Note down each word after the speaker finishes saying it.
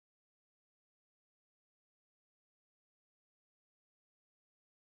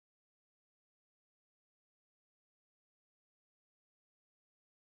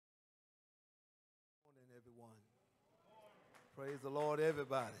Praise the Lord,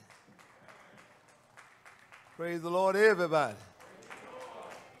 everybody. Praise the Lord, everybody.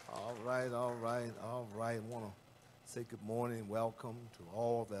 All right. I want to say good morning and welcome to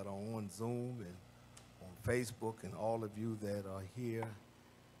all that are on Zoom and on Facebook and all of you that are here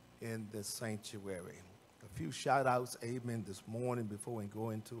in this sanctuary. A few shout outs, amen, this morning before we go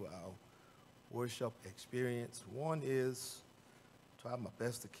into our worship experience. One is try my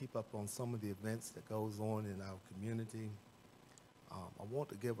best to keep up on some of the events that goes on in our community. I want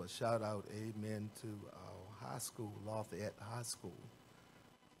to give a shout out, amen, to our high school, Lafayette High School.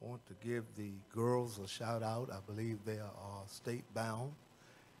 I want to give the girls a shout out. I believe they are state bound.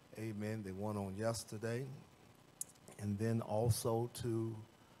 Amen. They won on yesterday. And then also to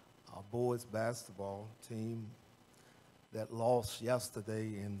our boys basketball team that lost yesterday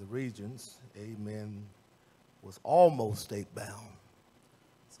in the regions. Amen. Was almost state bound.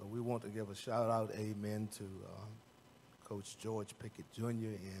 So we want to give a shout out, amen, to Coach George Pickett Jr.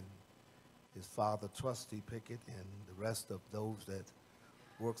 and his father, Trustee Pickett, and the rest of those that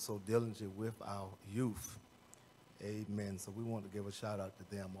work so diligently with our youth. Amen. So we want to give a shout out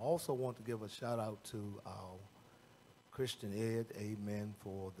to them. I also want to give a shout out to our Christian Ed, amen,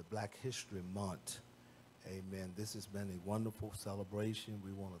 for the Black History Month. Amen. This has been a wonderful celebration.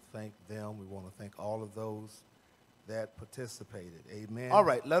 We want to thank them. We want to thank all of those that participated. Amen. All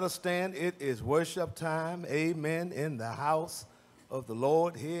right, let us stand. It is worship time. Amen. In the house of the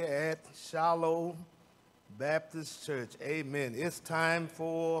Lord here at Shiloh Baptist Church. Amen. It's time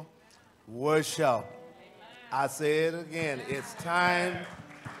for worship. I say it again. It's time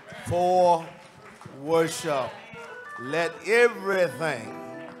for worship. Let everything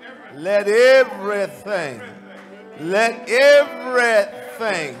that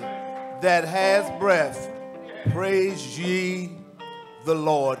has breath praise ye the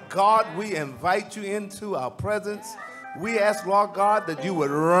Lord. God, we invite you into our presence. We ask, Lord God, that you would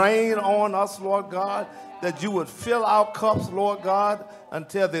rain on us, Lord God, that you would fill our cups, Lord God,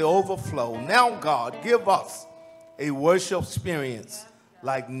 until they overflow. Now, God, give us a worship experience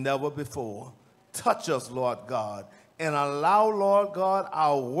like never before. Touch us, Lord God, and allow, Lord God,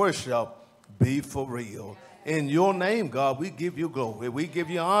 our worship be for real. In your name, God, we give you glory. We give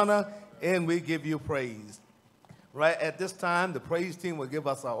you honor, and we give you praise. Right at this time, the praise team will give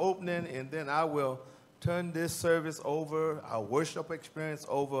us our opening, and then I will turn this service over, our worship experience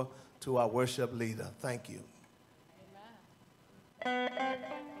over to our worship leader. Thank you.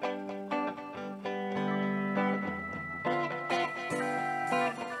 Amen.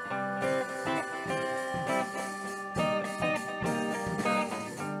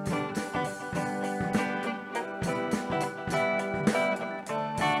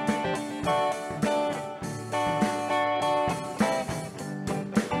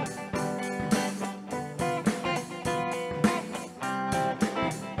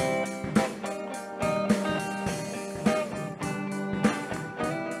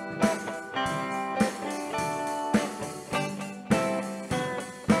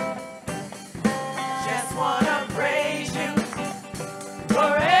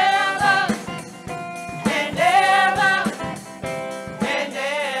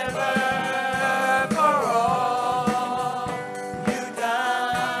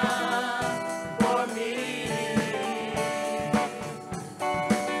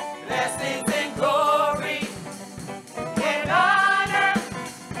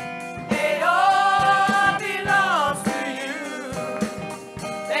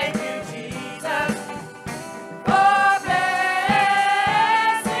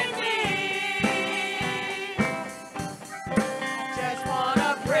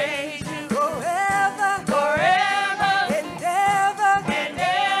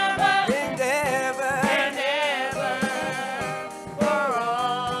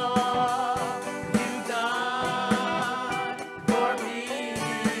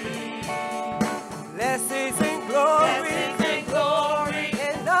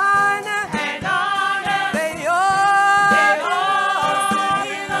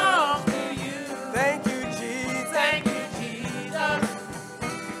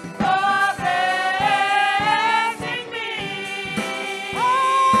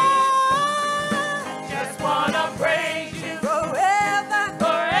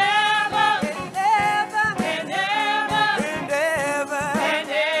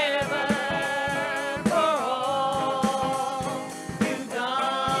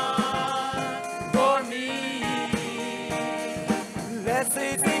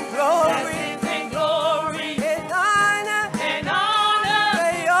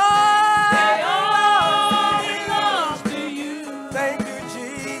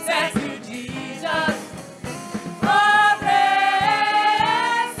 Thank you, Jesus. For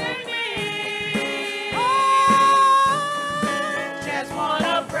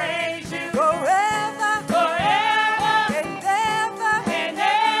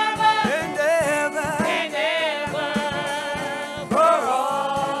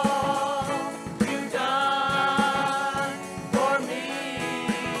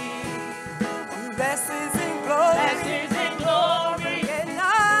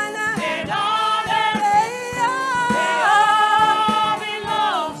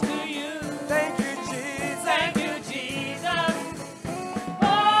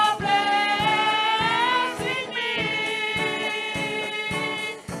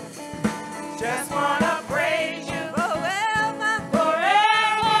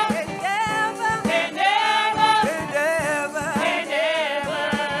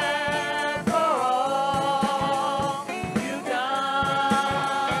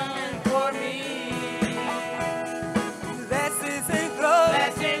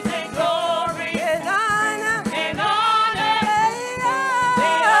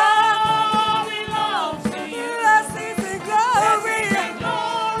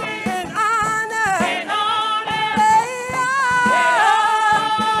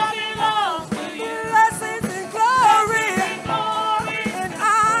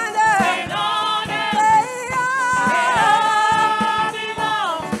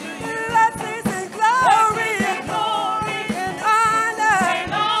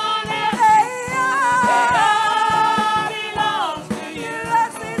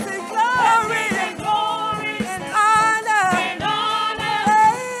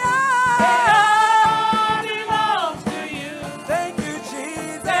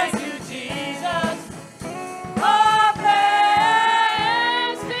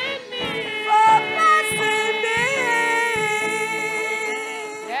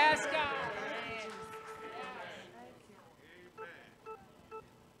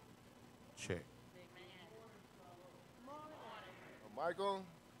check. Michael,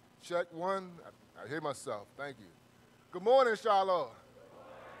 check one. I hear myself. Thank you. Good morning, Shiloh.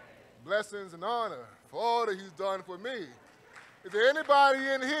 Blessings and honor for all that he's done for me. Is there anybody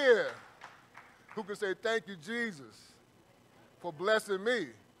in here who can say thank you, Jesus, for blessing me?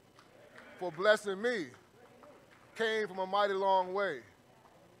 For blessing me. Came from a mighty long way.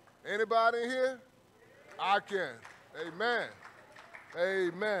 Anybody in here? I can. Amen.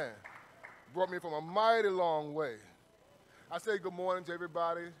 Amen. Brought me from a mighty long way. I say good morning to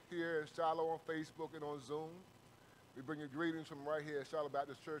everybody here at Shiloh on Facebook and on Zoom. We bring you greetings from right here at Shiloh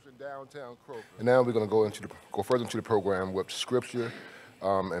Baptist Church in downtown Crocus. And now we're going to go further into the program with scripture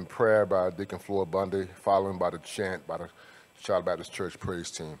and prayer by Deacon Floyd Bundy, following by the chant by the Shiloh Baptist Church praise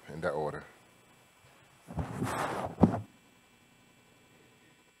team in that order.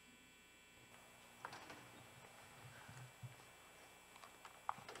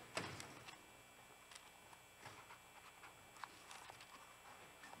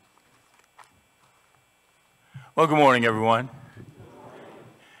 Well, good morning, everyone.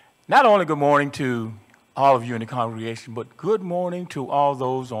 Not only good morning to all of you in the congregation, but good morning to all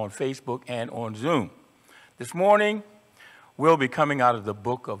those on Facebook and on Zoom. This morning, we'll be coming out of the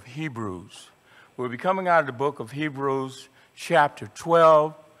book of Hebrews. We'll be coming out of the book of Hebrews, chapter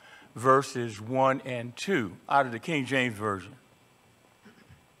 12, verses 1 and 2, out of the King James Version.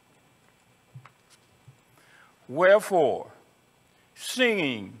 Wherefore,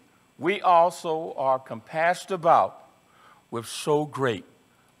 seeing we also are compassed about with so great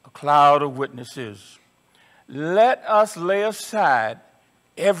a cloud of witnesses, let us lay aside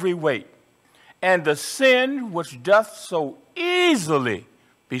every weight and the sin which doth so easily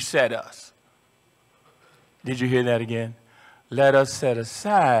beset us. Did you hear that again? Let us set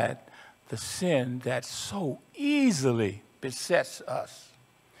aside the sin that so easily besets us.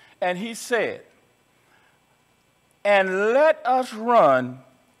 And he said, and let us run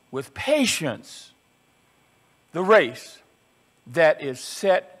with patience the race that is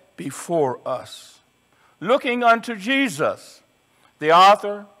set before us, looking unto Jesus, the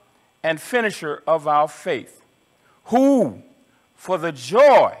author and finisher of our faith, who, for the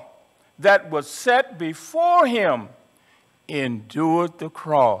joy that was set before him, endured the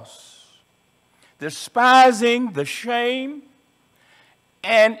cross, despising the shame,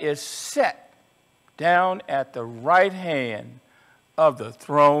 and is set down at the right hand of the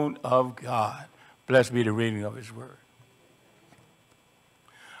throne of God. Blessed be the reading of his word.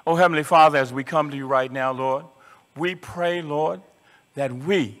 Oh, Heavenly Father, as we come to you right now, Lord, we pray, Lord, that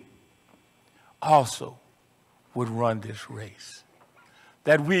we also would run this race.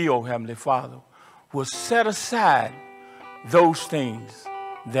 That we, oh Heavenly Father, will set aside those things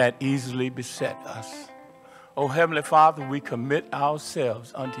that easily beset us. Oh Heavenly Father, we commit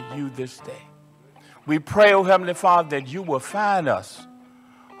ourselves unto you this day. We pray, oh Heavenly Father, that you will find us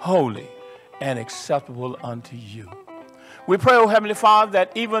holy and acceptable unto you. We pray, oh Heavenly Father,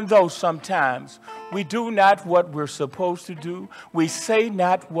 that even though sometimes we do not what we're supposed to do, we say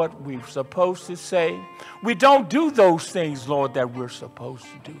not what we're supposed to say, we don't do those things, Lord, that we're supposed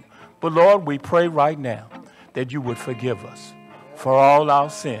to do. But Lord, we pray right now that you would forgive us for all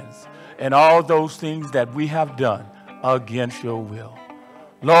our sins and all those things that we have done against your will.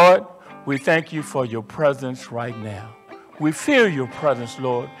 Lord, we thank you for your presence right now. We feel your presence,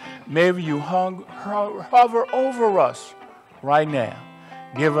 Lord. May you hover over us right now.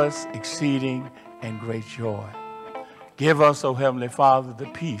 Give us exceeding and great joy. Give us, O Heavenly Father, the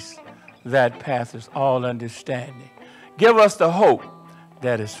peace that passes all understanding. Give us the hope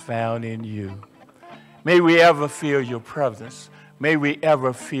that is found in you. May we ever feel your presence. May we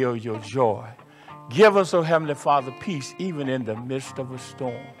ever feel your joy. Give us, O Heavenly Father, peace even in the midst of a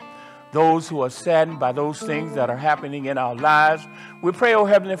storm. Those who are saddened by those things that are happening in our lives, we pray, oh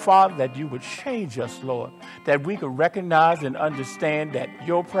Heavenly Father, that you would change us, Lord, that we could recognize and understand that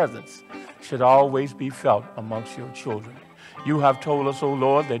your presence should always be felt amongst your children. You have told us, oh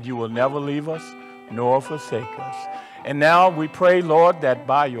Lord, that you will never leave us nor forsake us. And now we pray, Lord, that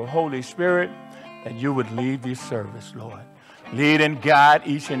by your Holy Spirit, that you would lead this service, Lord. Lead and guide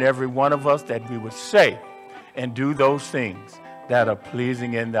each and every one of us, that we would say and do those things that are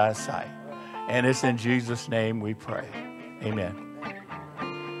pleasing in thy sight. And it's in Jesus' name we pray. Amen.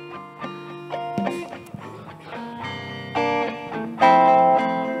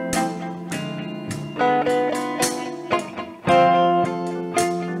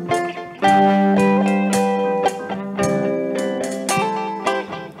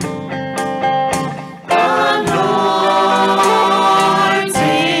 Anointing,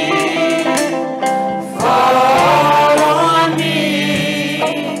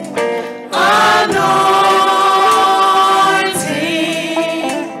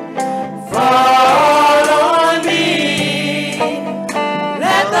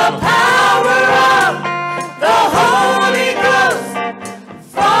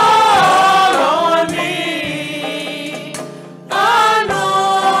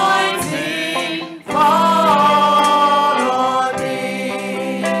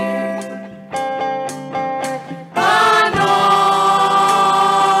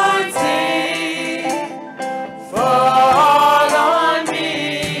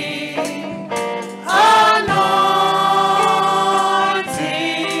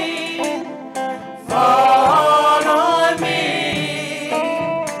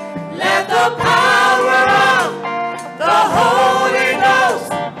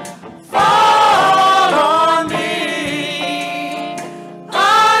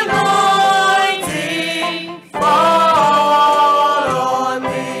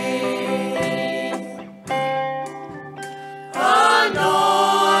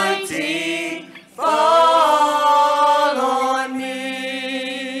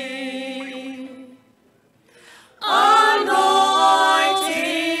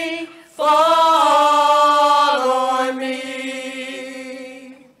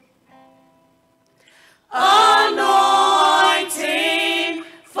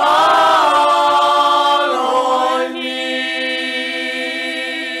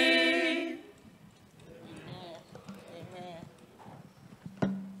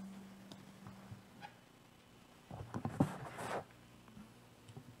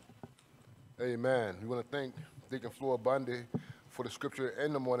 Amen. We want to thank Deacon Flora Bundy for the scripture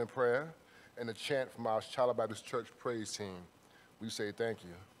in the morning prayer and the chant from our Shiloh Baptist Church praise team. We say thank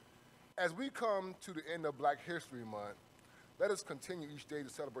you. As we come to the end of Black History Month, let us continue each day to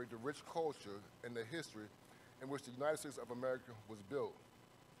celebrate the rich culture and the history in which the United States of America was built.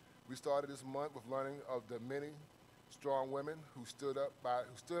 We started this month with learning of the many strong women who stood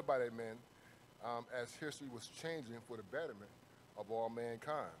by their men as history was changing for the betterment of all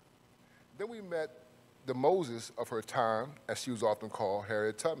mankind. Then we met the Moses of her time, as she was often called,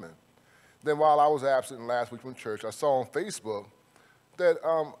 Harriet Tubman. Then while I was absent last week from church, I saw on Facebook that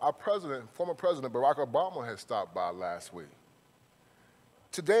our former President Barack Obama had stopped by last week.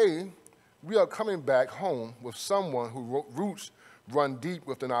 Today, we are coming back home with someone whose roots run deep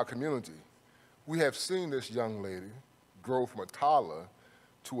within our community. We have seen this young lady grow from a toddler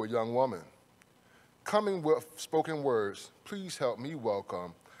to a young woman. Coming with spoken words, please help me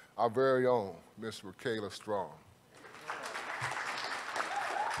welcome our very own Miss Rakayla Strong.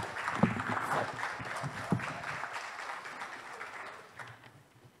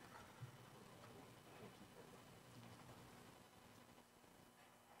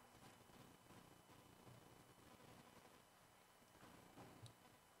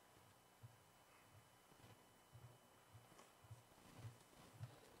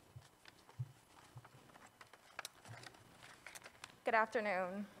 Good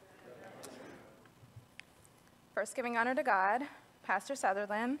afternoon. First, giving honor to God, Pastor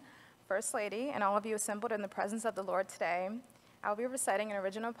Sutherland, First Lady, and all of you assembled in the presence of the Lord today, I'll be reciting an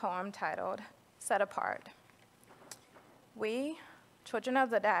original poem titled, Set Apart. We, children of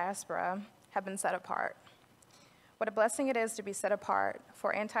the diaspora, have been set apart. What a blessing it is to be set apart,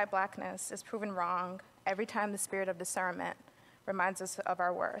 for anti-Blackness is proven wrong every time the spirit of discernment reminds us of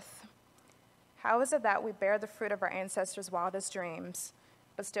our worth. How is it that we bear the fruit of our ancestors' wildest dreams,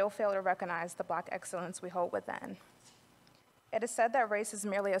 but still fail to recognize the Black excellence we hold within? It is said that race is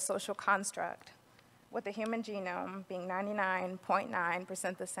merely a social construct, with the human genome being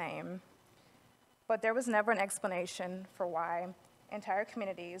 99.9% the same. But there was never an explanation for why entire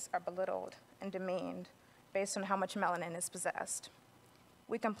communities are belittled and demeaned based on how much melanin is possessed.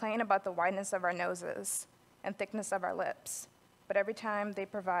 We complain about the whiteness of our noses and thickness of our lips, but every time they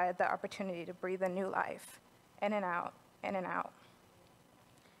provide the opportunity to breathe a new life, in and out, in and out.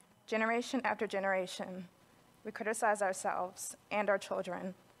 Generation after generation, we criticize ourselves and our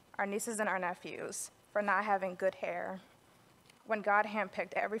children, our nieces and our nephews, for not having good hair, when God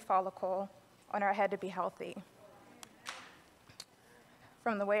handpicked every follicle on our head to be healthy.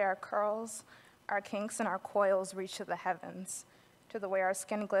 From the way our curls, our kinks, and our coils reach to the heavens, to the way our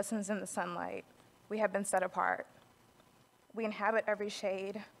skin glistens in the sunlight, we have been set apart. We inhabit every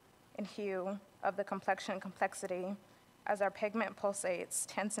shade and hue of the complexion and complexity as our pigment pulsates,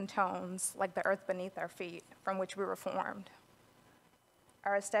 tints and tones like the earth beneath our feet from which we were formed.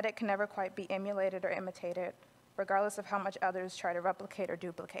 Our aesthetic can never quite be emulated or imitated, regardless of how much others try to replicate or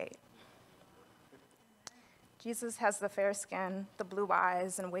duplicate. Jesus has the fair skin, the blue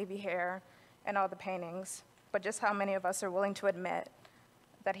eyes, and wavy hair in all the paintings, but just how many of us are willing to admit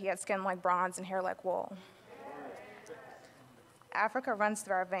that he had skin like bronze and hair like wool? Africa runs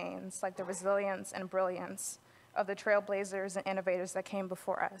through our veins like the resilience and brilliance of the trailblazers and innovators that came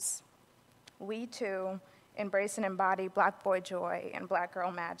before us. We, too, embrace and embody Black boy joy and Black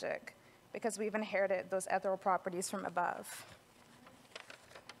girl magic because we've inherited those ethereal properties from above.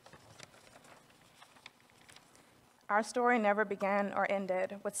 Our story never began or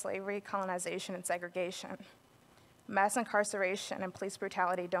ended with slavery, colonization, and segregation. Mass incarceration and police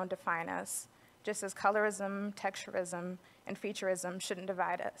brutality don't define us, just as colorism, texturism, and featureism shouldn't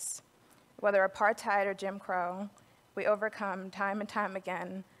divide us. Whether apartheid or Jim Crow, we overcome time and time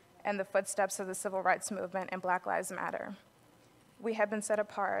again in the footsteps of the civil rights movement and Black Lives Matter. We have been set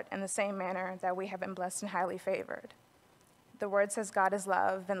apart in the same manner that we have been blessed and highly favored. The word says God is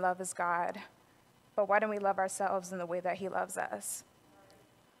love and love is God, but why don't we love ourselves in the way that he loves us?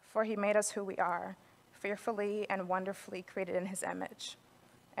 For he made us who we are, fearfully and wonderfully created in his image.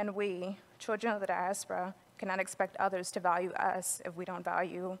 And we, children of the diaspora, cannot expect others to value us if we don't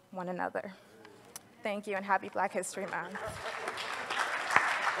value one another. Thank you, and happy Black History Month.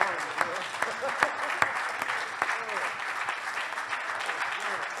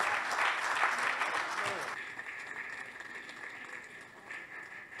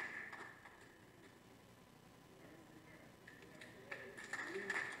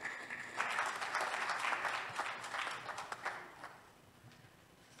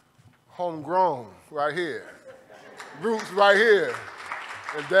 Homegrown, right here. Roots right here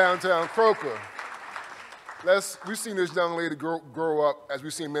in downtown Croker. We've seen this young lady grow up as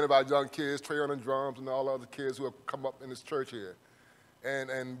we've seen many of our young kids, Trey on the drums and all other kids who have come up in this church here.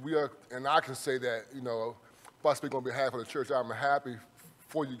 And I can say that, you know, if I speak on behalf of the church, I'm happy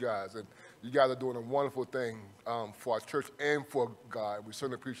for you guys. And you guys are doing a wonderful thing for our church and for God. We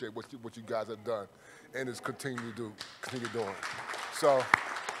certainly appreciate what you guys have done and is continue doing. So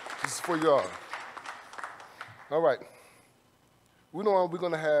this is for y'all. All right. We're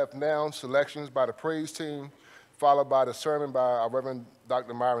going to have now selections by the praise team, followed by the sermon by our Reverend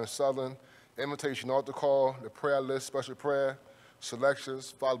Dr. Myron Sutherland, invitation altar call, the prayer list, special prayer, selections,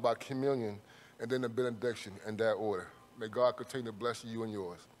 followed by communion, and then the benediction in that order. May God continue to bless you and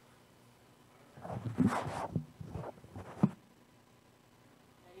yours.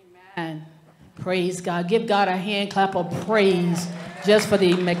 Amen. Praise God. Give God a hand clap of praise just for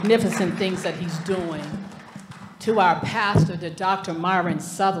the magnificent things that he's doing. To our pastor, to Dr. Myron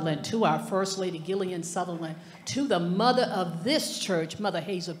Sutherland, to our First Lady Gillian Sutherland, to the mother of this church, Mother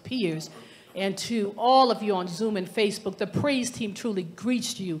Hazel Pierce, and to all of you on Zoom and Facebook, the praise team truly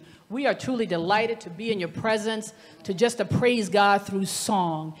greets you. We are truly delighted to be in your presence, to praise God through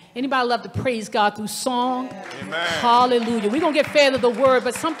song. Anybody love to praise God through song? Amen. Hallelujah. We're going to get fed of the word,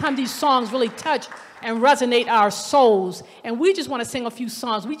 but sometimes these songs really touch and resonate our souls. And we just want to sing a few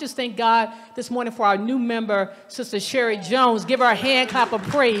songs. We just thank God this morning for our new member, Sister Sherry Jones. Give her a hand clap of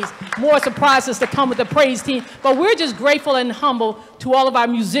praise. More surprises to come with the praise team. But we're just grateful and humble to all of our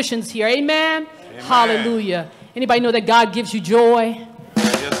musicians here. Amen? Amen. Hallelujah. Anybody know that God gives you joy?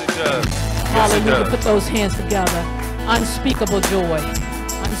 Yes, it does. Hallelujah. Yes, it does. Put those hands together. Unspeakable joy.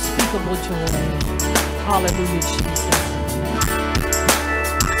 Unspeakable joy. Hallelujah, Jesus.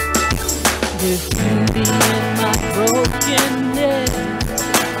 There's beauty in my brokenness.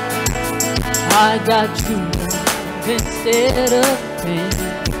 I got true love instead of pain.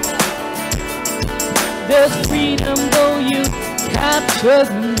 There's freedom though you captured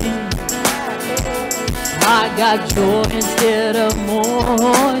me. I got joy instead of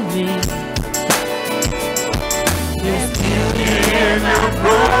mourning. There's beauty in my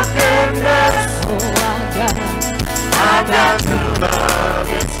brokenness. Oh, I got true love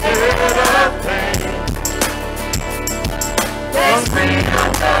instead of pain. There's freedom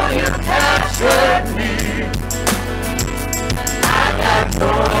though you captured me. I got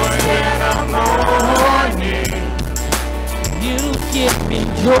joy instead of mourning. You give me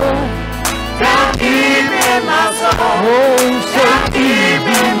joy down deep in my soul. Oh, so deep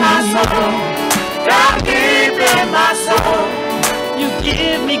in my soul. Down deep in my soul. You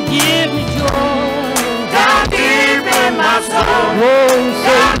give me joy. Down deep in my soul. Oh,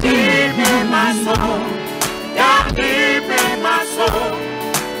 so deep in my soul. Down deep in my soul.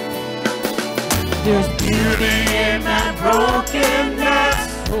 There's beauty in my brokenness.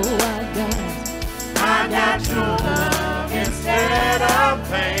 Oh, I got true love instead of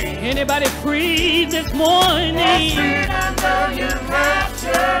pain. Anybody free this morning? Yes, freedom though you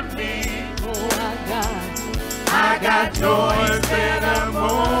captured me. Oh, I got joy instead of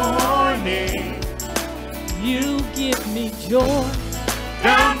mourning. You give me joy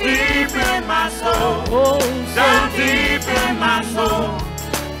down deep in my soul. Oh, so down deep in my soul.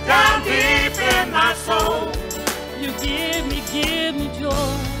 Down deep in my soul. You give me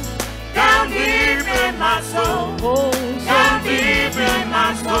joy down deep in my soul. Oh, so down deep in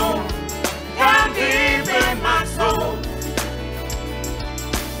my soul. Down deep in my soul.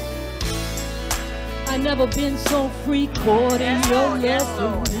 I never been so free, caught in your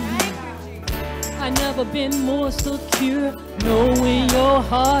love. I never been more secure, knowing your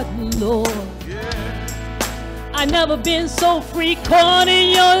heart, Lord. I never been so free, caught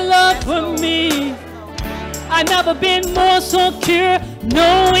in your love for me. I never been more secure,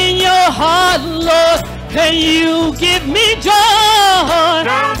 knowing your heart, Lord. Can you give me joy?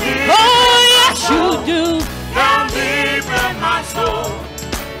 Oh, yes, you do. Down deep in my soul.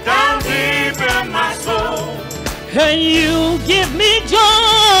 Down deep in my soul. Can you give me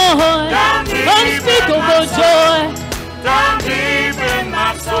joy? Unspeakable joy. Down deep in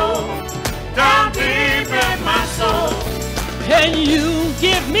my soul. Down deep in my soul. Can you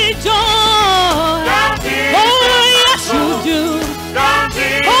give me joy? Oh, yes, you do.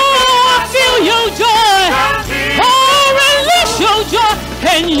 Oh, I feel your joy. Oh, release your joy.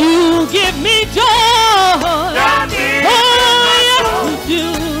 Can you give me joy? Oh, yes, you do.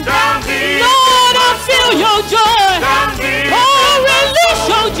 Lord, I feel your joy. Oh, release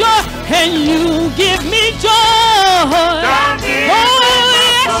your joy. Can you give me joy? Oh,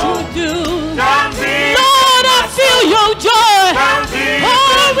 yes, you do. Lord, I feel your joy.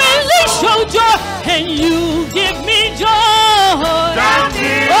 Oh, release your joy. Can you give me joy?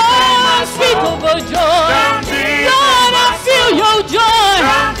 Oh, unspeakable joy.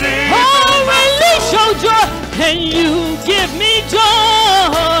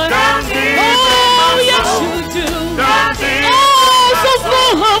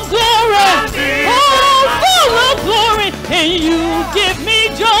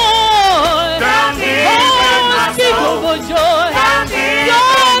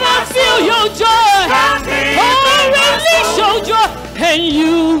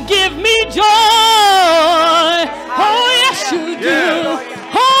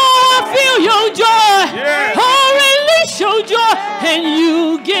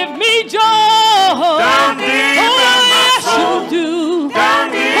 me joy. Down deep in my soul. You do.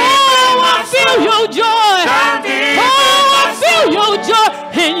 Down deep in Oh, my I feel soul. your joy. Down deep Oh, in I my feel soul. your joy.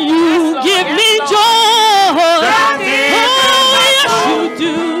 And you give me joy. Down deep in Oh, my yes, soul. you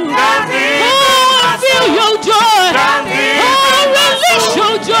do. Down deep in Oh, I my feel soul. your joy. Down deep Oh, in my release soul.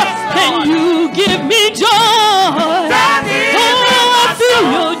 your joy. And you give me joy. Down deep in Oh, I my feel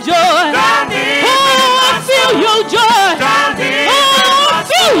soul. your joy. Down deep in Oh, I my feel soul. your joy. Down deep Oh, in I my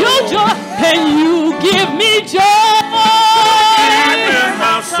feel soul. your joy. And you give me joy. Deep in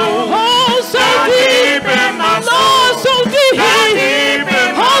my soul. Oh, so Down deep. deep in my Lord, so deep. Down deep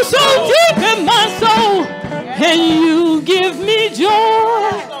in my Oh, so soul. deep in my soul. And you give me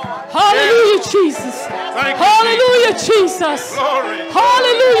joy. Hallelujah, Jesus. Thank you, Hallelujah, Jesus. Glory.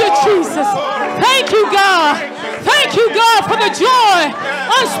 Hallelujah, Jesus. Thank you, God. Thank you, God, for the joy.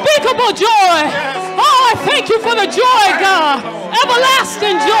 Unspeakable joy. Oh, I thank you for the joy, God.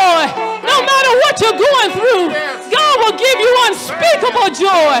 Everlasting joy. No matter what you're going through, God will give you unspeakable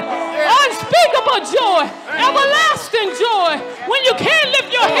joy. Unspeakable joy. Everlasting joy. When you can't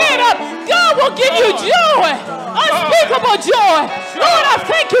lift your head up, God will give you joy. Unspeakable joy. Lord, I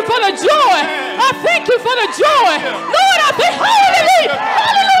thank you for the joy. I thank you for the joy. Lord, I thank you. Hallelujah.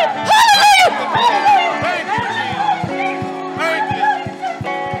 Hallelujah. Hallelujah. Hallelujah. Thank you, Jesus. Thank you.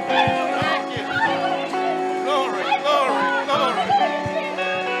 Thank you. Glory, glory, glory.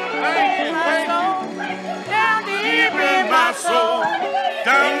 Thank you, thank you. Down Deep in my soul.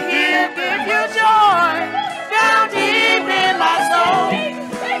 Down deep in my soul. joy. Down deep in my soul.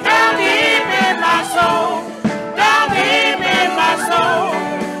 Down deep in my soul. Down deep in my soul.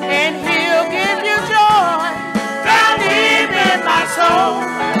 And he'll give you joy. Down deep in my soul.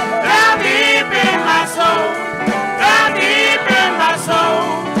 Down deep in my soul. Down deep in my soul.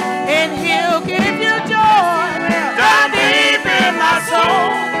 And he'll give you joy. Down deep in my soul.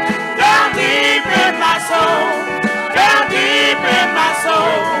 Down deep in my soul. Down deep in my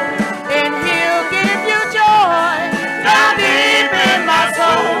soul. And he'll give you joy. Down deep in my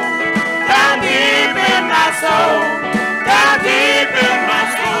soul. Down deep in my soul. Down deep in my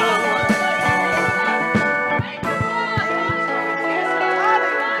soul.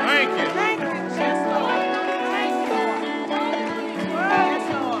 Thank you.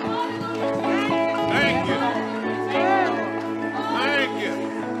 Thank you. Thank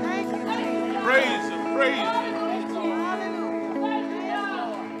you. Praise Him, praise Him.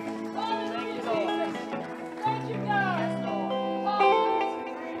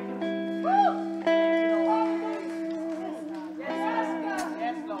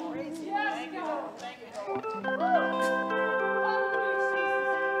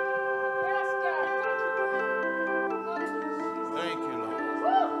 Thank you, Lord.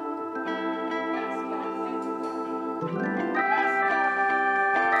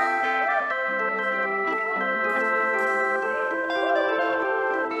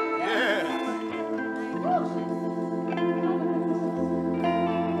 Yeah.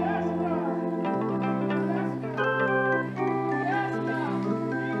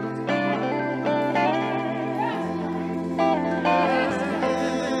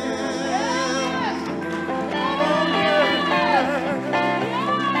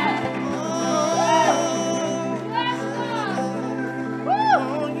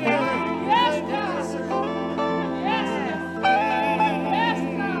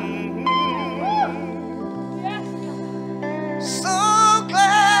 So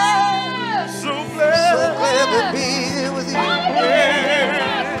glad, So so glad. glad to be here with you. I'm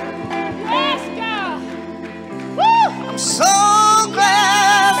so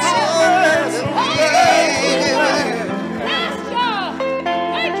glad, so glad to be here with you.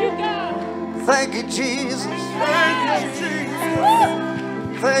 Thank you, Jesus. Thank you, Jesus.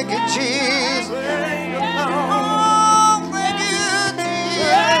 Oh, thank you, Jesus.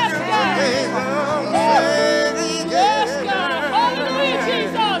 Yes, God. Hallelujah,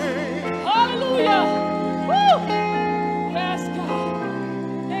 Jesus. Hallelujah. Woo. Yes, God.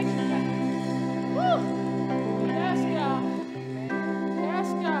 Thank you, God. Woo. Yes, God. Yes,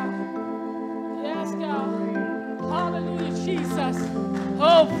 God. Yes, God. Hallelujah, Jesus.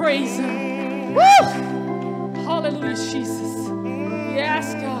 Oh, praise Him. Woo. Hallelujah, Jesus.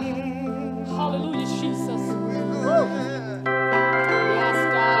 Yes, God. Hallelujah, Jesus. Woo. Yes,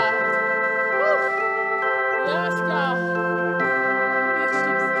 God. Woo. Yes, God. Yes,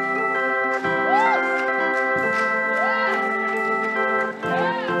 Jesus. Woo. Yes.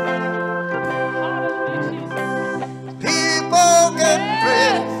 Yes. Hallelujah, Jesus. People get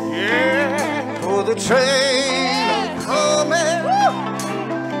ready Yeah. for the train coming.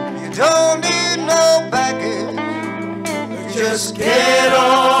 You don't need no baggage. Just get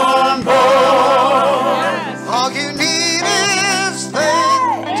on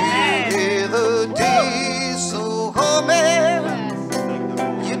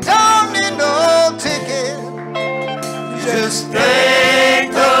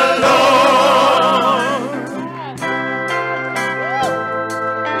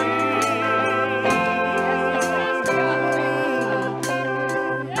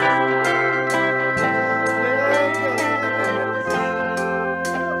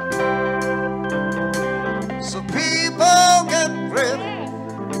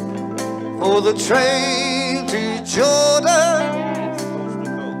for the train to Jordan,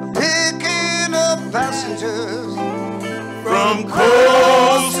 picking up passengers from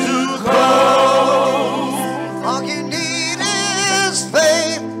coast to coast. All you need is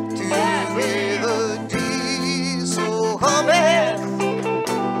faith to hear the diesel humming.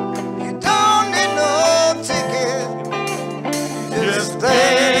 You don't need no ticket, just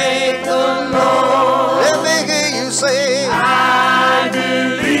thank the Lord. Let me hear you say, I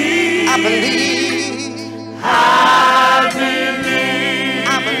believe, I believe, I believe,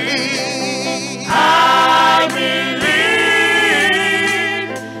 I believe,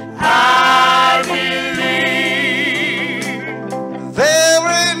 I believe. There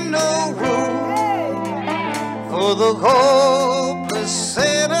ain't no room for the hopeless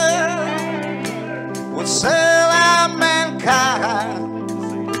sinner. Would sell out mankind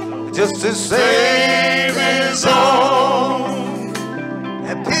just to save his own.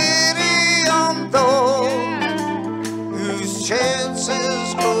 Have pity on those whose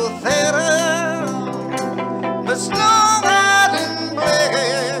chances grow thinner. But slow hiding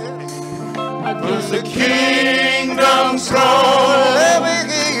blessed was the kingdom's throne. Let me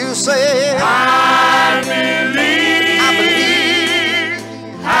hear you say, I believe, I believe,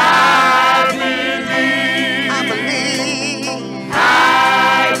 I believe, I believe,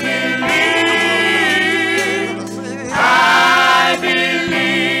 I believe, I believe.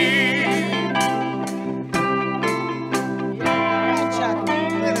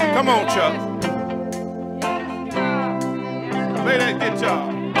 Come on, Chuck. Play that guitar.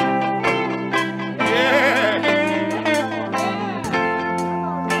 Yeah.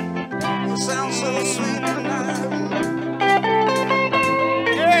 You sound so sweet tonight.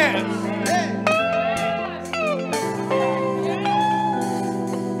 Yes.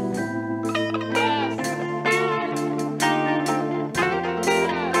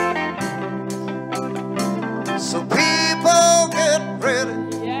 So people get ready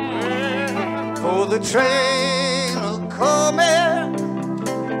for the train a-coming.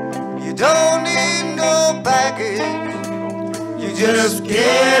 You don't need no baggage, you just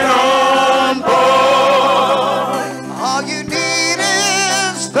get on board. All you need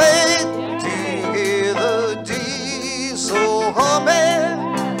is faith to hear the diesel humming.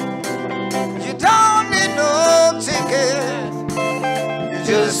 You don't need no ticket, you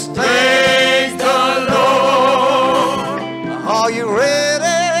just thank the Lord. Are you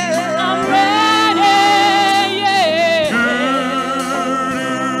ready? I'm ready, yeah.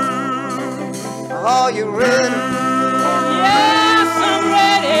 Are you ready? Yes, I'm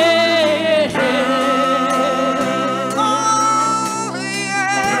ready. Oh,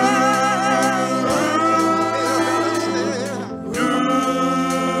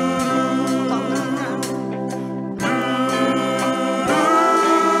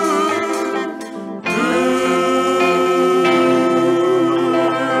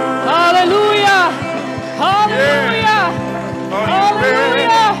 Hallelujah. Hallelujah.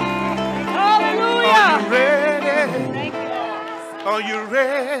 Hallelujah. Hallelujah. Are you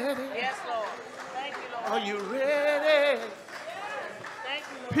ready? Yes, Lord. Thank you, Lord. Are you ready? Thank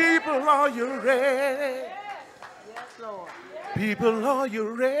you, Lord. People, are you ready? Yes, Lord. People, are you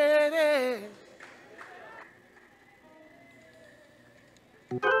ready?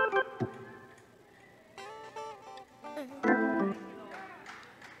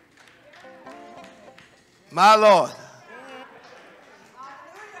 my Lord.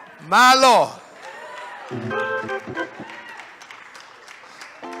 My Lord.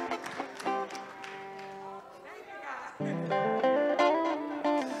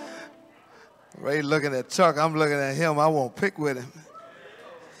 Ray looking at Chuck, I'm looking at him. I won't pick with him.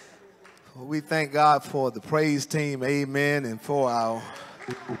 We thank God for the praise team, amen, and for our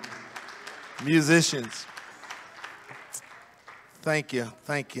musicians. Thank you,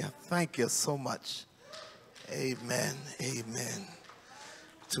 thank you, thank you so much. Amen, amen.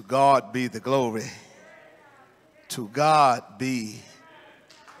 To God be the glory. To God be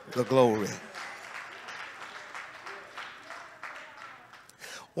the glory.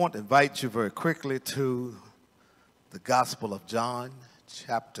 I want to invite you very quickly to the Gospel of John,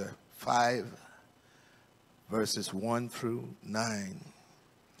 chapter 5, verses 1 through 9.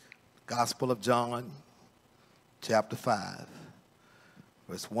 Gospel of John, chapter 5,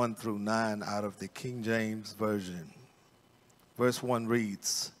 verse 1 through 9 out of the King James Version. Verse 1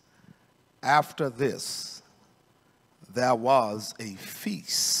 reads, "After this, there was a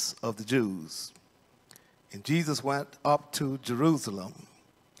feast of the Jews, and Jesus went up to Jerusalem.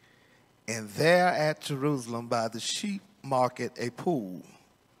 And there at Jerusalem by the sheep market a pool,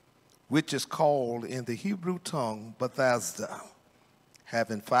 which is called in the Hebrew tongue Bethesda,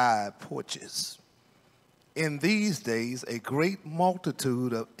 having 5 porches. In these days, a great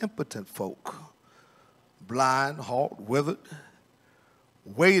multitude of impotent folk, blind, halt, withered,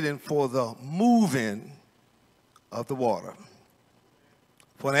 waiting for the moving of the water.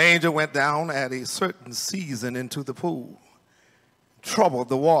 For an angel went down at a certain season into the pool, troubled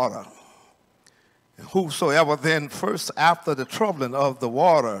the water. And whosoever then first after the troubling of the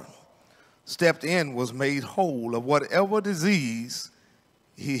water stepped in was made whole of whatever disease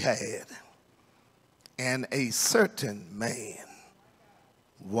he had. And a certain man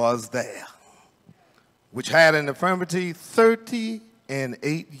was there, which had an infirmity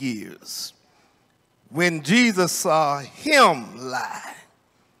 38 years. When Jesus saw him lie,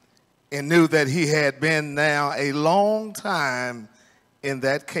 and knew that he had been now a long time in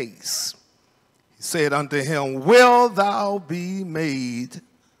that case, he said unto him, Will thou be made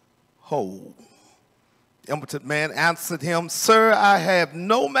whole? The impotent man answered him, Sir, I have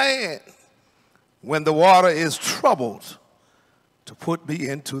no man when the water is troubled to put me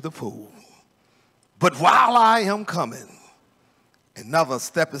into the pool. But while I am coming, another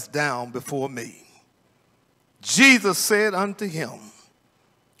steppeth down before me. Jesus said unto him,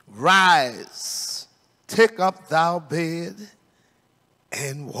 Rise, take up thy bed,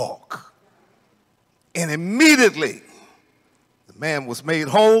 and walk. And immediately the man was made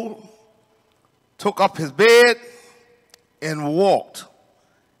whole, took up his bed, and walked.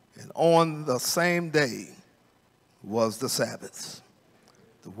 And on the same day was the Sabbath.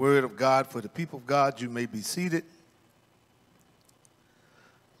 The word of God for the people of God. You may be seated.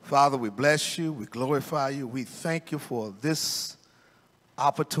 Father, we bless you. We glorify you. We thank you for this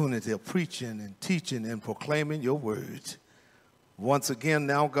opportunity of preaching and teaching and proclaiming your word. Once again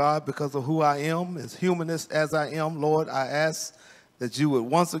now, God, because of who I am, as humanist as I am, Lord, I ask that you would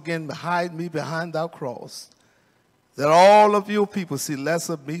once again hide me behind thy cross, that all of your people see less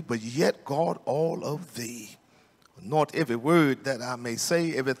of me, but yet, God, all of thee. Anoint every word that I may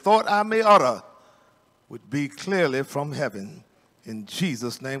say, every thought I may utter would be clearly from heaven. In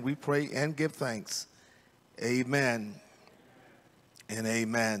Jesus' name we pray and give thanks. Amen and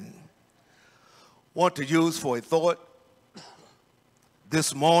amen. Want to use for a thought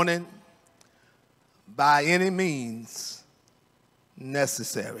this morning, by any means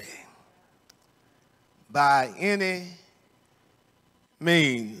necessary. By any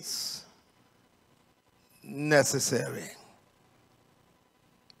means necessary.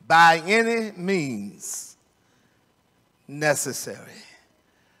 By any means necessary.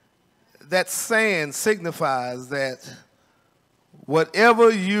 That saying signifies that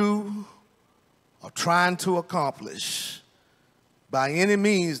whatever you are trying to accomplish, by any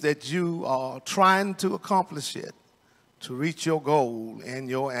means that you are trying to accomplish it, to reach your goal and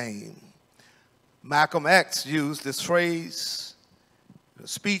your aim. Malcolm X used this phrase, a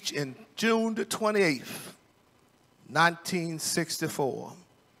speech in June the 28th, 1964,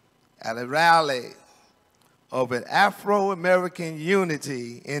 at a rally of an Afro-American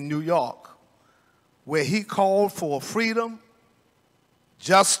unity in New York, where he called for freedom,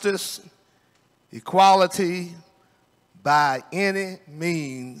 justice, equality, by any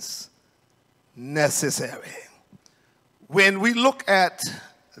means necessary. When we look at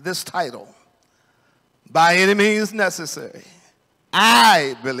this title, by any means necessary,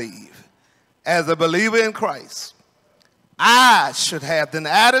 I believe, as a believer in Christ, I should have an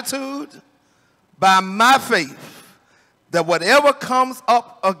attitude by my faith that whatever comes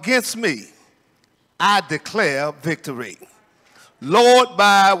up against me, I declare victory. Lord,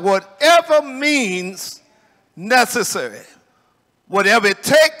 by whatever means necessary, whatever it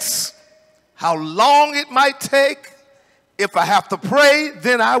takes, how long it might take, if I have to pray,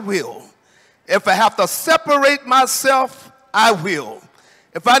 then I will. If I have to separate myself, I will.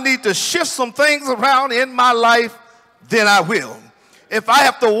 If I need to shift some things around in my life, then I will. If I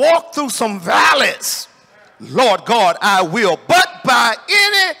have to walk through some valleys, Lord God, I will. But by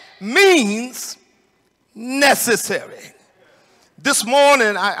any means necessary. This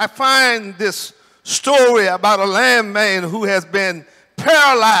morning, I find this story about a lame man who has been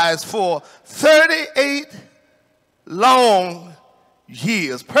paralyzed for 38 long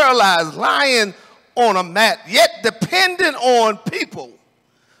years, paralyzed, lying on a mat, yet dependent on people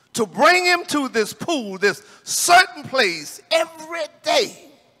to bring him to this pool, this certain place every day.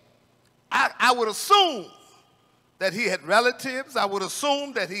 I would assume that he had relatives. I would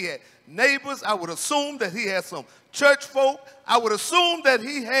assume that he had neighbors. I would assume that he had some church folk. I would assume that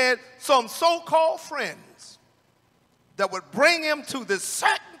he had some so-called friends that would bring him to this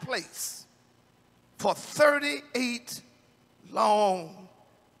certain place for 38 long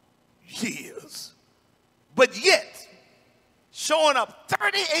years. But yet, showing up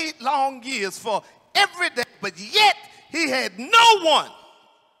 38 long years for every day, but yet he had no one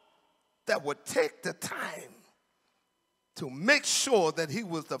that would take the time to make sure that he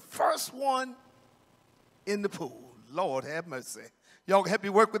was the first one in the pool. Lord have mercy. Y'all help me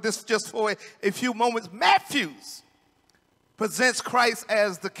work with this just for a few moments. Matthew presents Christ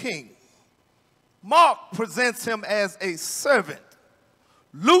as the king. Mark presents him as a servant.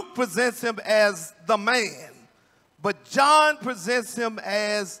 Luke presents him as the man. But John presents him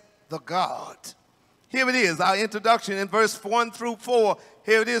as the God. Here it is, our introduction in verse 1 through 4.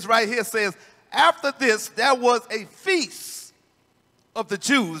 Here it is right here. It says, after this, there was a feast of the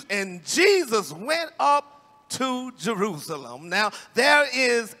Jews, and Jesus went up to Jerusalem. Now, there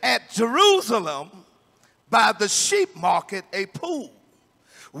is at Jerusalem, by the sheep market, a pool,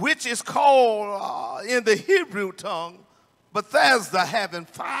 which is called in the Hebrew tongue, Bethesda, having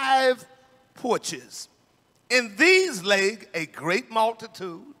 5 porches. In these lay a great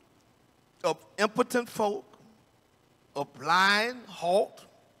multitude of impotent folk, of blind, halt,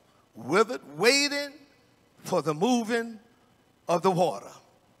 withered, waiting for the moving of the water.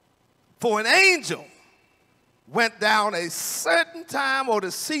 For an angel went down a certain time or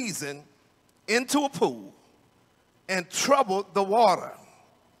the season into a pool and troubled the water.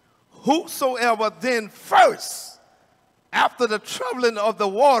 Whosoever then first, after the troubling of the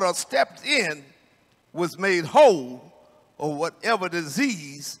water, stepped in, was made whole of whatever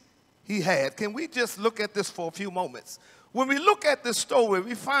disease he had. Can we just look at this for a few moments? When we look at this story,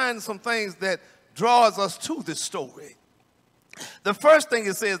 we find some things that draws us to this story. The first thing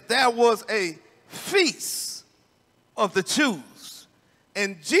it says, there was a feast of the Jews.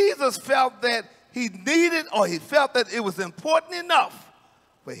 And Jesus felt that he needed, or he felt that it was important enough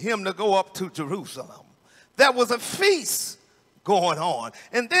for him to go up to Jerusalem. There was a feast going on.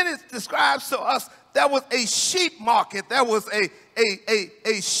 And then it describes to us there was a sheep market. There was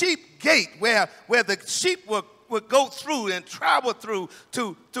a sheep gate where the sheep would go through and travel through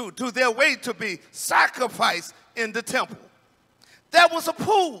to their way to be sacrificed in the temple. There was a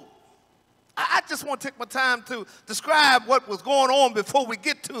pool. I just want to take my time to describe what was going on before we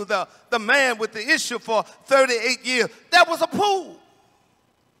get to the man with the issue for 38 years. There was a pool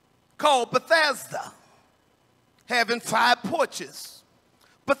called Bethesda, having 5 porches.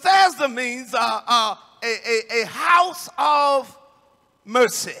 Bethesda means a house of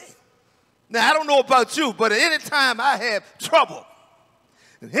mercy. Now, I don't know about you, but any time I have trouble,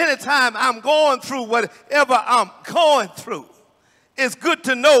 any time I'm going through whatever I'm going through, it's good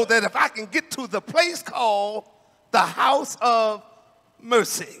to know that if I can get to the place called the house of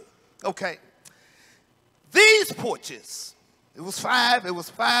mercy. Okay. These porches, it was 5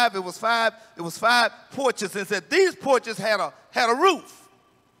 porches, and said these porches had a roof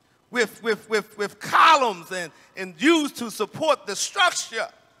with columns and used to support the structure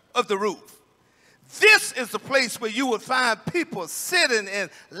of the roof. This is the place where you would find people sitting and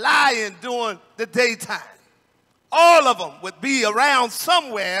lying during the daytime. All of them would be around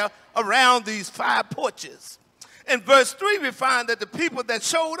somewhere around these 5 porches. In verse 3, we find that the people that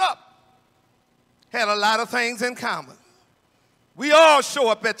showed up had a lot of things in common. We all show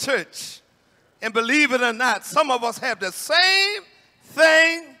up at church, and believe it or not, some of us have the same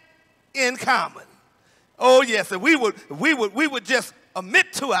thing in common. Oh yes, and we would just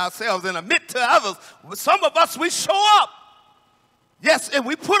admit to ourselves and admit to others. Some of us, we show up. Yes, and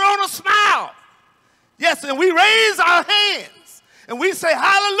we put on a smile. Yes, and we raise our hands and we say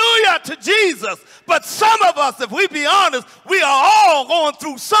hallelujah to Jesus. But some of us, if we be honest, we are all going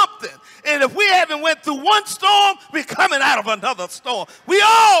through something. And if we haven't went through one storm, we're coming out of another storm. We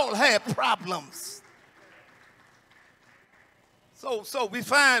all have problems. So we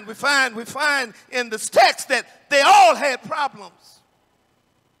find in this text that they all had problems.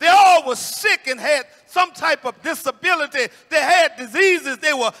 They all were sick and had some type of disability. They had diseases.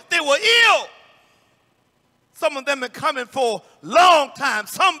 They were ill. Some of them been coming for a long time.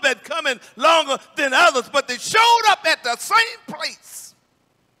 Some been coming longer than others, but they showed up at the same place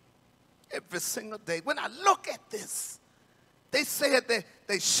every single day. When I look at this, they said that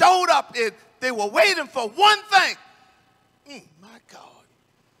they showed up and they were waiting for one thing. My God.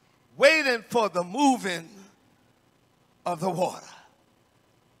 Waiting for the moving of the water.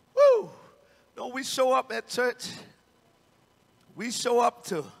 Woo! Don't we show up at church? We show up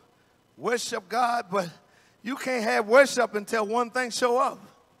to worship God, but you can't have worship until one thing show up.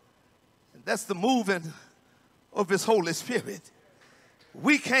 And that's the moving of His Holy Spirit.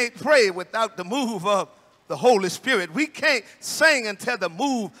 We can't pray without the move of the Holy Spirit. We can't sing until the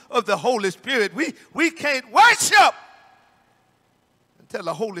move of the Holy Spirit. We can't worship until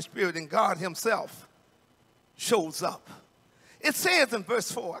the Holy Spirit and God Himself shows up. It says in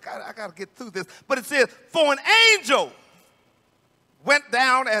verse 4, I got to get through this, but it says, for an angel went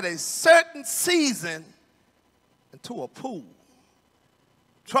down at a certain season into a pool,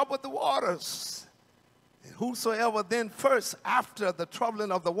 troubled the waters, and whosoever then first after the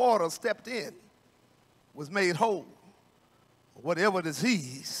troubling of the water stepped in was made whole, whatever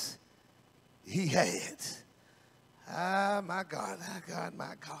disease he had. Ah, my God, my God,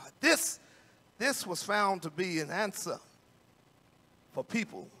 my God. This was found to be an answer for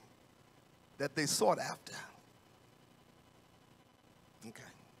people that they sought after. Okay.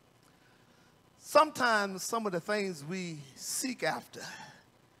 Sometimes some of the things we seek after,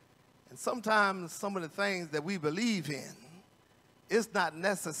 and sometimes some of the things that we believe in, is not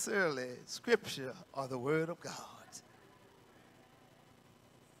necessarily Scripture or the Word of God.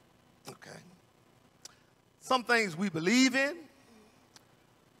 Okay. Some things we believe in,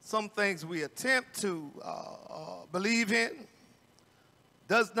 some things we attempt to believe in,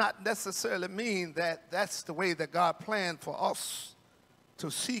 does not necessarily mean that that's the way that God planned for us to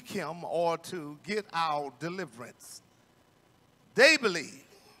seek him or to get our deliverance. They believe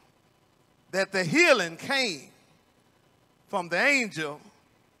that the healing came from the angel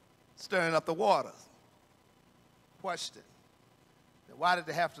stirring up the waters. Question: why did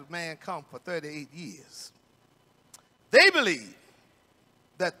they have the man come for 38 years? They believe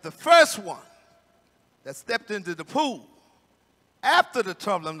that the first one that stepped into the pool after the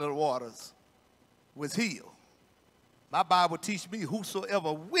troubling of the waters was healed. My Bible teaches me,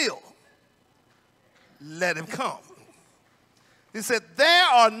 whosoever will, let him come. He said, there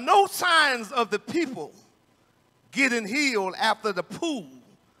are no signs of the people getting healed after the pool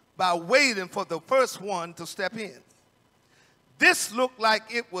by waiting for the first one to step in. This looked like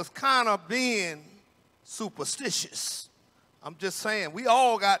it was kind of being superstitious. I'm just saying, we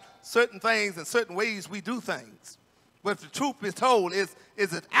all got certain things and certain ways we do things. But if the truth is told, is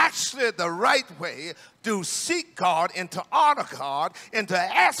it actually the right way to seek God and to honor God and to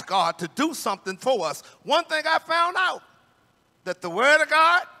ask God to do something for us? One thing I found out, that the Word of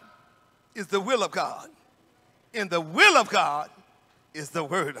God is the will of God. And the will of God is the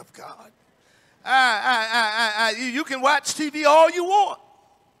Word of God. You can watch TV all you want.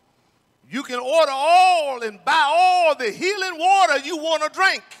 You can order all and buy all the healing water you want to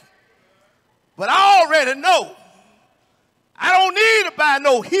drink. But I already know I don't need to buy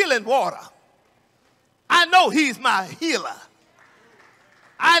no healing water. I know he's my healer.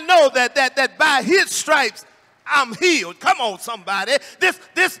 I know that by his stripes I'm healed. Come on, somebody.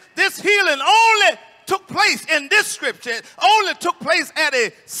 This healing only took place in this scripture, only took place at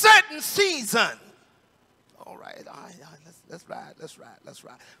a certain season. All right. Let's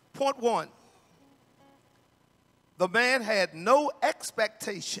ride. Point one, the man had no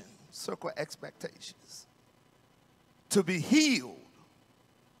expectation, circle expectations, to be healed,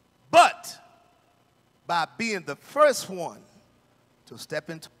 but by being the first one to step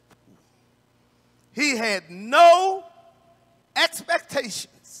into the pool. He had no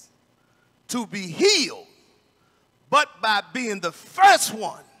expectations to be healed, but by being the first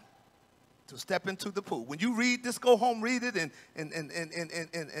one to step into the pool. When you read this, go home, read it, and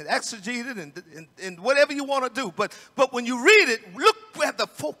exegete it, and whatever you want to do. But when you read it, look where the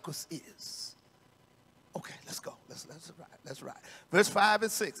focus is. Okay, let's go. Let's ride. Verse 5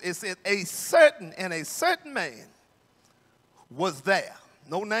 and 6. It said, a certain man was there.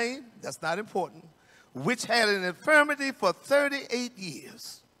 No name, that's not important. Which had an infirmity for 38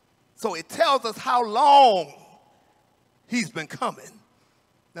 years. So it tells us how long he's been coming.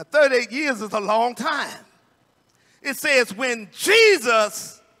 Now, 38 years is a long time. It says, when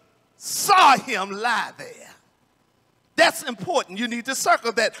Jesus saw him lie there. That's important. You need to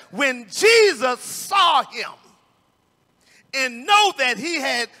circle that. When Jesus saw him and know that he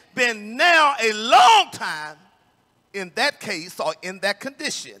had been now a long time in that case or in that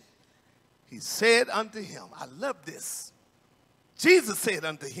condition, he said unto him, I love this. Jesus said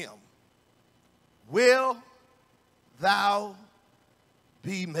unto him, will thou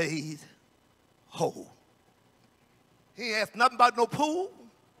be made whole? He asked nothing about no pool.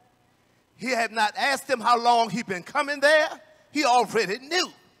 He had not asked him how long he'd been coming there. He already knew.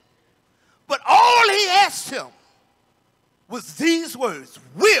 But all he asked him was these words,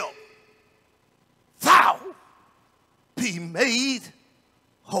 will thou be made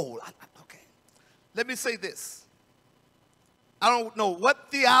whole? Okay, let me say this. I don't know what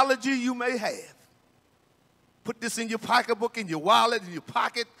theology you may have. Put this in your pocketbook, in your wallet, in your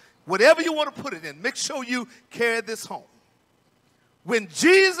pocket, whatever you want to put it in. Make sure you carry this home. When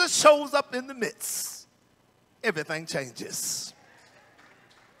Jesus shows up in the midst, everything changes.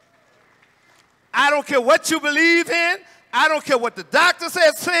 I don't care what you believe in. I don't care what the doctors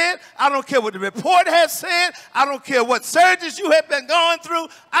have said. I don't care what the report has said. I don't care what surgeries you have been going through.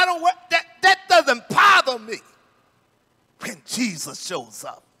 That doesn't bother me when Jesus shows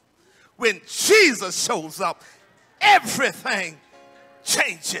up. When Jesus shows up, everything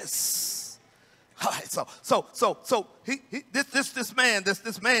changes. All right, so this man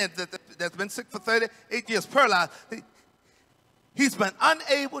that's been sick for 38 years, paralyzed, he's been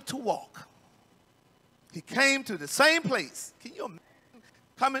unable to walk. He came to the same place. Can you imagine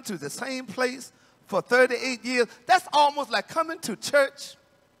coming to the same place for 38 years? That's almost like coming to church,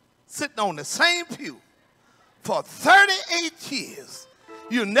 sitting on the same pew for 38 years.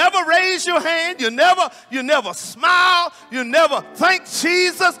 You never raise your hand. You never smile. You never thank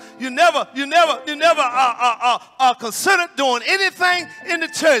Jesus. You never considered doing anything in the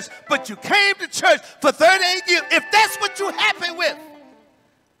church. But you came to church for 38 years. If that's what you're happy with,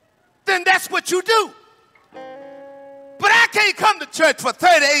 then that's what you do. But I can't come to church for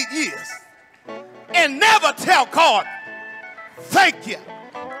 38 years and never tell God, thank you.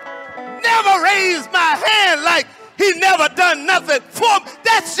 Never raise my hand like he never done nothing for me.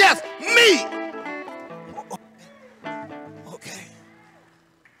 That's just me. Okay.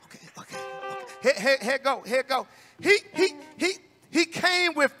 Here go. He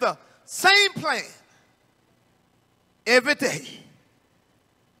came with the same plan every day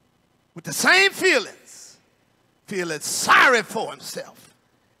with the same feelings, feeling sorry for himself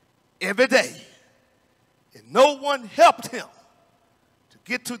every day. And no one helped him to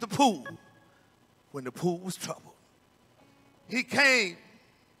get to the pool when the pool was troubled. He came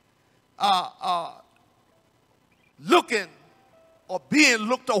looking or being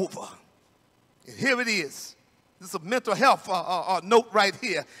looked over. And here it is. This is a mental health note right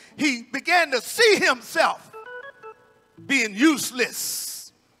here. He began to see himself being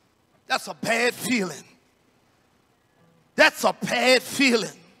useless. That's a bad feeling. That's a bad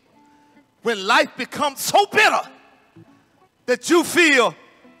feeling. When life becomes so bitter that you feel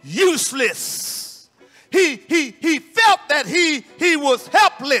useless. He felt that he was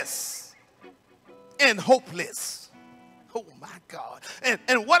helpless and hopeless. Oh my God.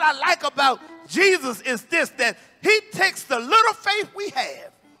 And what I like about Jesus is this, that he takes the little faith we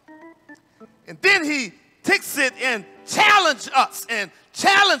have and then he takes it and challenges us and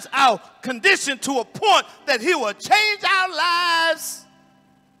challenge our condition to a point that he will change our lives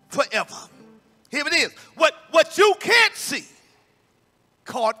forever. Here it is. What you can't see,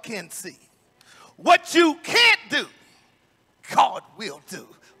 God can see. What you can't do, God will do.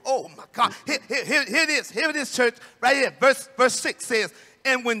 Oh my God. Here it is, church. Right here. Verse 6 says,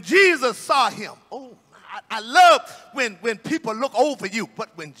 and when Jesus saw him, oh, I love when people look over you, but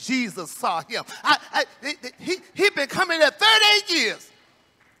when Jesus saw him, he'd been coming there 38 years.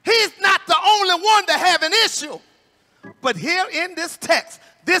 He's not the only one to have an issue. But here in this text,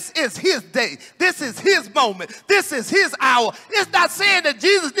 this is his day. This is his moment. This is his hour. It's not saying that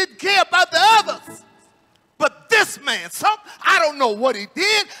Jesus didn't care about the others. But this man, I don't know what he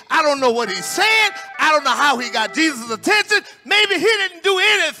did. I don't know what he said. I don't know how he got Jesus' attention. Maybe he didn't do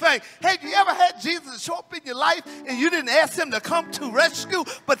anything. Have you ever had Jesus show up in your life and you didn't ask him to come to rescue,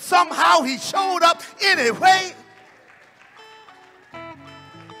 but somehow he showed up anyway?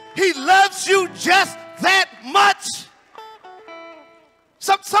 He loves you just that much.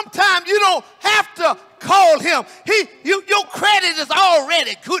 Sometimes you don't have to call him. Your credit is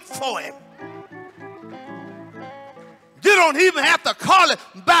already good for him. You don't even have to call him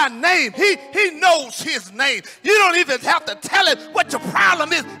by name. He knows his name. You don't even have to tell him what your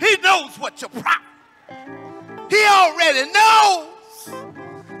problem is. He knows what your problem. He already knows.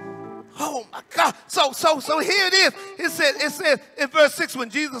 Oh my God. So here it is. It said in verse 6, when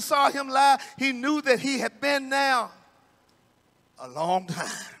Jesus saw him lie, he knew that he had been now a long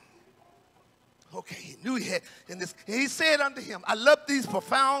time. Okay, he knew he had in this. And he said unto him, I love these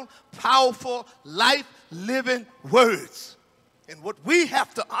profound, powerful, life-living words. And what we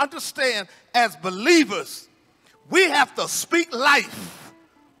have to understand as believers, we have to speak life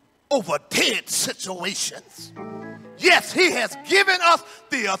over dead situations. Yes, he has given us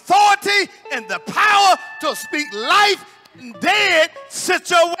the authority and the power to speak life in dead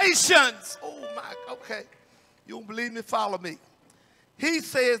situations. Oh my, okay. You don't believe me? Follow me. He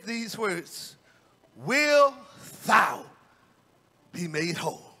says these words, will thou be made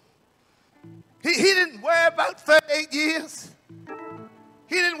whole? He didn't worry about 38 years.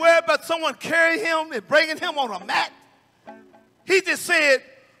 He didn't worry about someone carrying him and bringing him on a mat. He just said,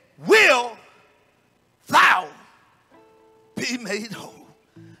 will thou be made whole?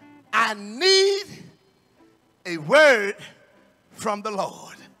 I need a word from the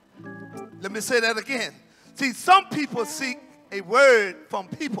Lord. Let me say that again. See, some people seek a word from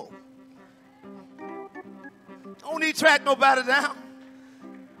people. Don't need to track nobody down.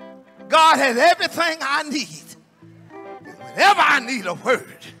 God has everything I need. And whenever I need a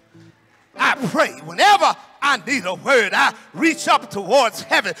word, I pray. Whenever I need a word, I reach up towards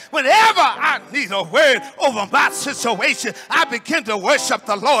heaven. Whenever I need a word over my situation, I begin to worship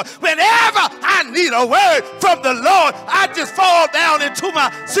the Lord. Whenever I need a word from the Lord, I just fall down into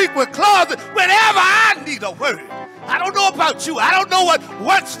my secret closet. Whenever I need a word, I don't know about you. I don't know what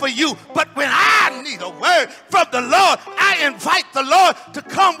works for you. But when I need a word from the Lord, I invite the Lord to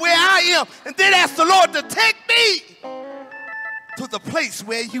come where I am and then ask the Lord to take me to the place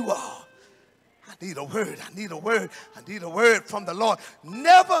where you are. I need a word. I need a word. I need a word from the Lord.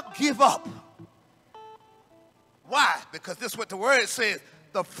 Never give up. Why? Because this is what the word says.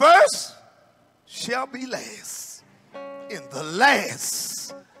 The first shall be last, and the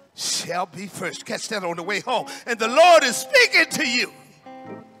last shall be first. Catch that on the way home. And the Lord is speaking to you.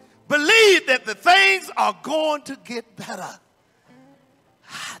 Believe that the things are going to get better.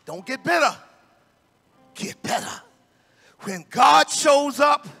 Don't get better. Get better. When God shows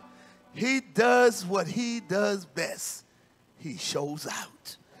up, he does what he does best. He shows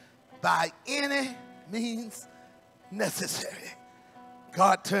out by any means necessary.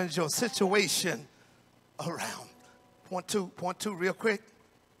 God turns your situation around. Point two real quick.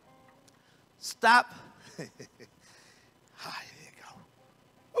 Stop. There you go.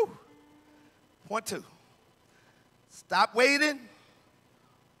 Woo. Point two. Stop waiting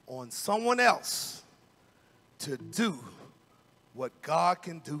on someone else to do what God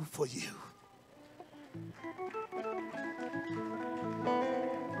can do for you.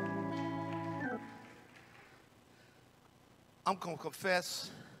 I'm going to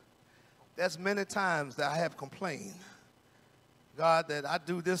confess, there's many times that I have complained. God, that I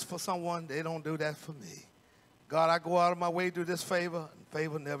do this for someone, they don't do that for me. God, I go out of my way to do this favor, and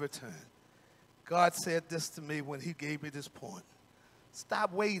favor never return. God said this to me when he gave me this point.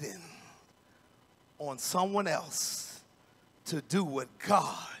 Stop waiting on someone else to do what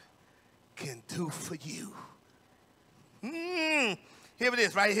God can do for you. Here it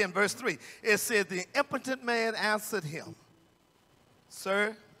is, right here in verse 3. It says, the impotent man answered him,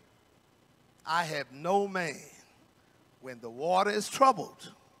 Sir, I have no man when the water is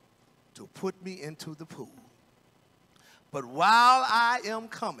troubled to put me into the pool. But while I am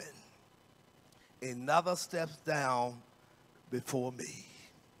coming, another steps down before me.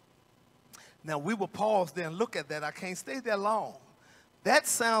 Now, we will pause there and look at that. I can't stay there long. That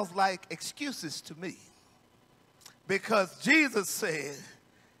sounds like excuses to me. Because Jesus said,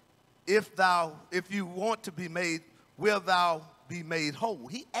 if you want to be made, will thou be made whole?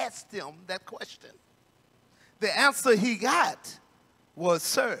 He asked him that question. The answer he got was,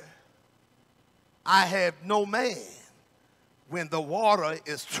 Sir, I have no man when the water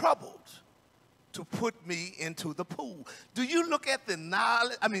is troubled to put me into the pool. Do you look at the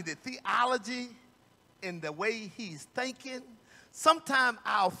knowledge, the theology in the way he's thinking? Sometimes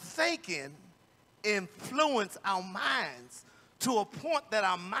our thinking influence our minds to a point that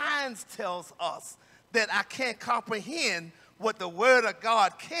our minds tells us that I can't comprehend what the Word of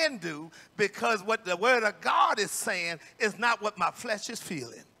God can do, because what the Word of God is saying is not what my flesh is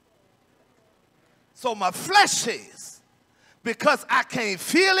feeling. So my flesh says, because I can't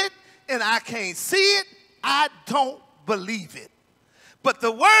feel it and I can't see it, I don't believe it. But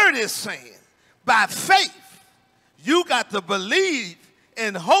the Word is saying, by faith, you got to believe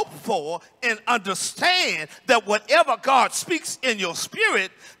and hope for and understand that whatever God speaks in your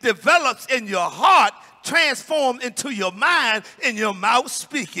spirit develops in your heart, transformed into your mind, and your mouth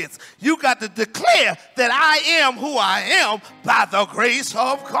speaketh. You got to declare that I am who I am by the grace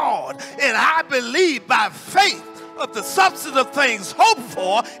of God. And I believe by faith of the substance of things hoped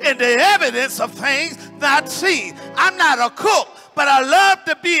for and the evidence of things not seen. I'm not a cook, but I love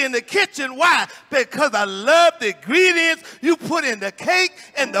to be in the kitchen. Why? Because I love the ingredients you put in the cake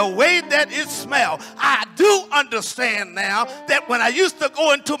and the way that it smells. I do understand now that when I used to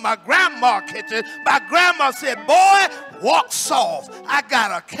go into my grandma's kitchen, my grandma said, boy, walk soft. I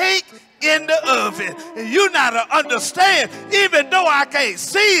got a cake in the oven. And you now to understand, even though I can't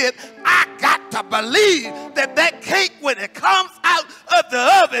see it, I got to believe that that cake, when it comes out of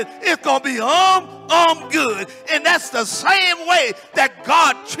the oven, it's going to be good. And that's the same way that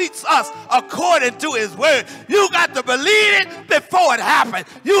God treats us according to his word. You got to believe it before it happens.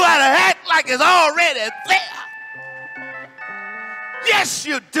 You got to act like it's already there. Yes,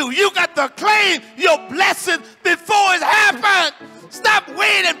 you do. You got to claim your blessing before it happens. Stop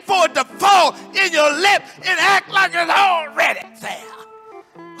waiting for it to fall in your lip and act like it's already there.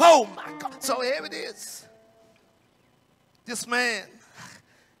 Oh, my God. So here it is. this man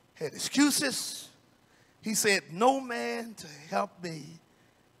had excuses. He said, no man to help me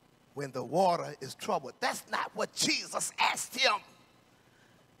when the water is troubled. That's not what Jesus asked him.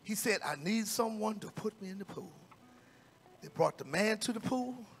 He said, I need someone to put me in the pool. They brought the man to the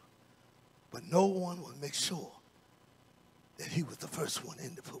pool, but no one would make sure that he was the first one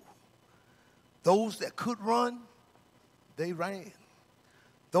in the pool. Those that could run, they ran.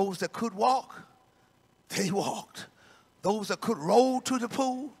 Those that could walk, they walked. Those that could roll to the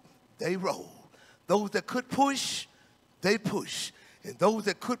pool, they rolled. Those that could push, they pushed. And those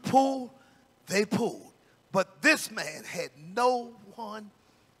that could pull, they pulled. But this man had no one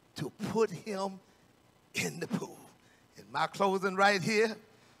to put him in the pool. In my closing right here,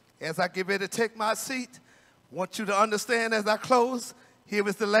 as I get ready to take my seat, I want you to understand as I close, here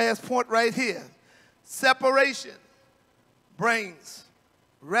is the last point right here. Separation brings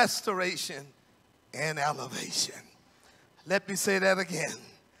restoration and elevation. Let me say that again.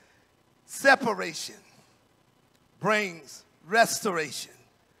 Separation brings restoration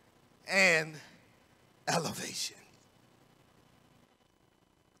and elevation.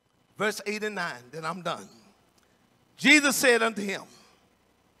 Verse 8 and 9, then I'm done. Jesus said unto him,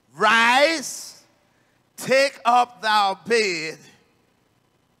 rise, take up thy bed,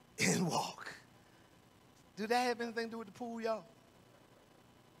 and walk. Do that have anything to do with the pool, y'all?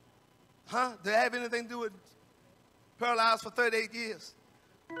 Huh? Do that have anything to do with paralyzed for 38 years?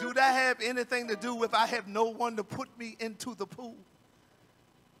 Do that have anything to do with I have no one to put me into the pool?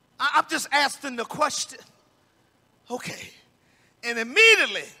 I'm just asking the question. Okay. And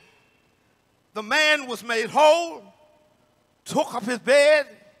immediately, the man was made whole, took up his bed,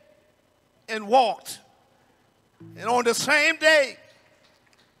 and walked. And on the same day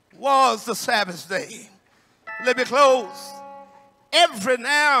was the Sabbath day. Let me close. Every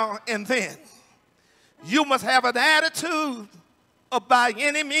now and then, you must have an attitude of by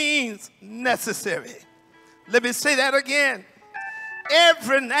any means necessary. Let me say that again.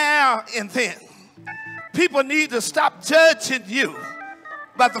 Every now and then, people need to stop judging you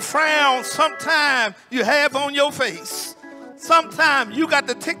by the frown sometimes you have on your face. Sometimes you got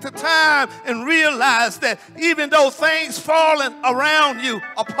to take the time and realize that even though things falling around you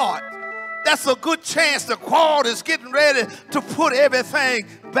apart, that's a good chance the quad is getting ready to put everything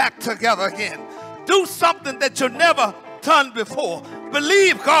back together again. Do something that you never done before.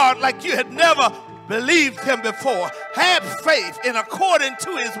 Believe God like you had never believed him before. Have faith, and according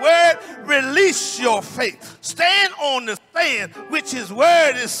to his word, release your faith. Stand on the stand which his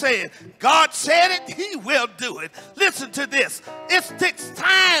word is saying. God said it, he will do it. Listen to this. It takes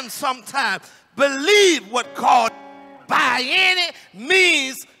time sometimes. Believe what God by any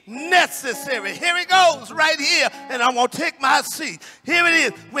means necessary. Here it goes right here, and I'm going to take my seat. Here it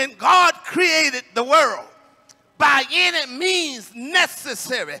is. When God created the world, by any means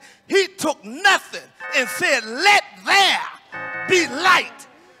necessary, he took nothing and said, let there be light.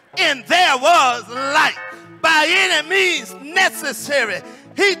 And there was light. By any means necessary,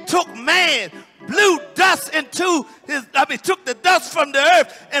 he took man, blew dust into his, took the dust from the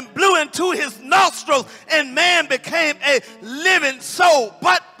earth and blew into his nostrils, and man became a living soul.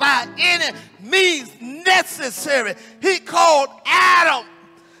 But by any means necessary, he called Adam,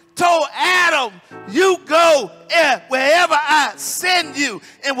 told Adam, you go wherever I send you,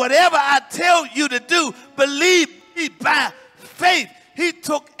 and whatever I tell you to do, believe me by faith. He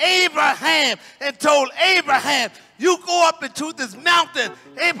took Abraham and told Abraham, you go up into this mountain.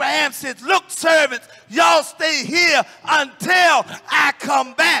 Abraham said, look, servants, y'all stay here until I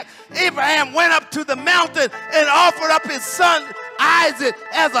come back. Abraham went up to the mountain and offered up his son Isaac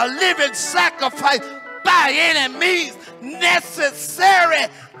as a living sacrifice by any means necessary.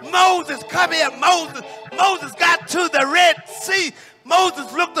 Moses, come here, Moses. Moses got to the Red Sea.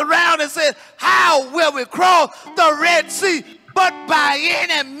 Moses looked around and said, how will we cross the Red Sea? But by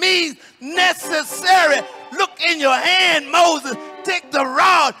any means necessary. Look in your hand, Moses. Take the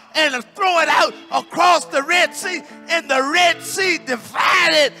rod and throw it out across the Red Sea. And the Red Sea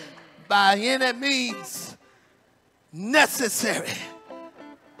divided by any means necessary.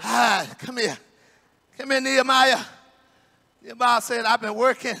 Come here. Come here, Nehemiah. Nehemiah said, I've been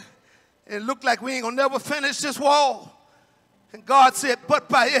working. It looked like we ain't going to never finish this wall. And God said, but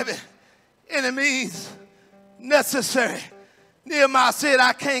by any means necessary. Nehemiah said,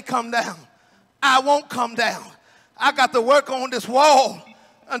 I can't come down. I won't come down. I got to work on this wall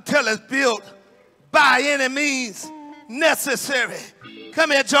until it's built by any means necessary. Come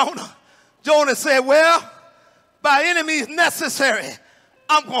here, Jonah. Jonah said, well, by any means necessary,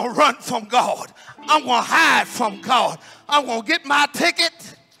 I'm going to run from God. I'm going to hide from God. I'm going to get my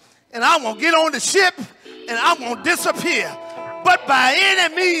ticket, and I'm going to get on the ship, and I'm going to disappear. But by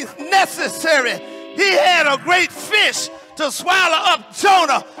any means necessary, he had a great fish to swallow up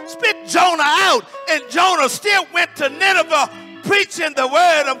Jonah, spit Jonah out, and Jonah still went to Nineveh preaching the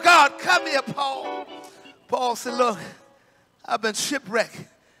word of God. Come here, Paul. Paul said, look, I've been shipwrecked.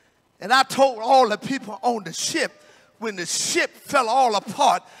 And I told all the people on the ship, when the ship fell all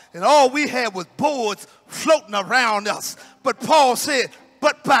apart and all we had was boards floating around us. But Paul said,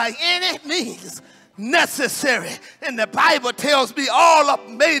 but by any means necessary. And the Bible tells me all of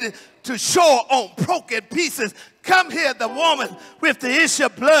them made it to shore on broken pieces. Come here, the woman with the issue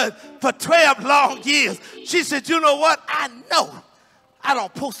of blood for 12 long years. She said, you know what? I know I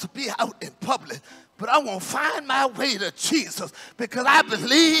don't supposed to be out in public, but I want to find my way to Jesus because I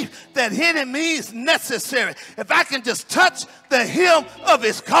believe that any means necessary. If I can just touch the hem of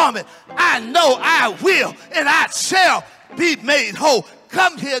his garment, I know I will and I shall be made whole.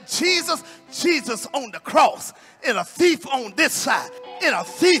 Come here, Jesus. Jesus on the cross and a thief on this side and a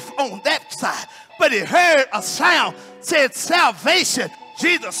thief on that side. But he heard a sound, said salvation.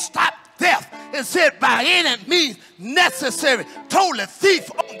 Jesus stopped death and said by any means necessary. Told the thief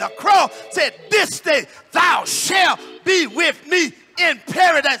on the cross, said this day thou shalt be with me in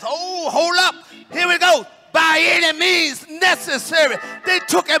paradise. Oh, hold up. Here we go. By any means necessary. They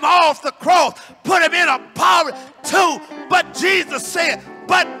took him off the cross, put him in a power tomb. But Jesus said,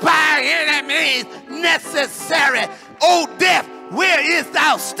 but by any means necessary. O death, where is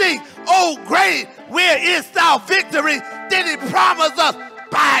thou sting? O grave, where is thou victory? Then he promised us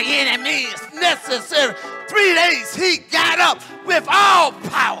by any means necessary. 3 days he got up with all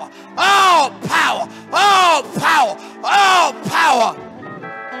power, all power, all power, all power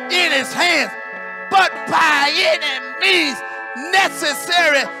in his hands. But by any means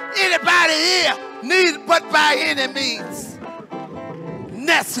necessary. Anybody here need but by any means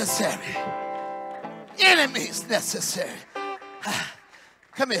necessary. Any means necessary.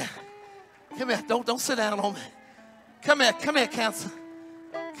 Come here. Come here. Don't sit down on me. Come here, cancer.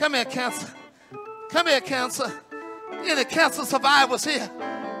 Come here, cancer. Come here, cancer. Any cancer survivors here?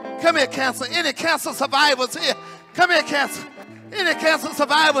 Come here, cancer. Any cancer survivors here? Come here, cancer. Any cancer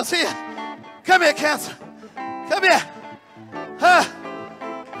survivors here? Come here, cancer. Come here.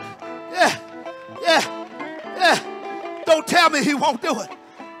 Yeah. Don't tell me he won't do it.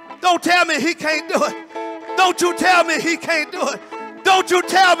 Don't tell me he can't do it. Don't you tell me he can't do it. Don't you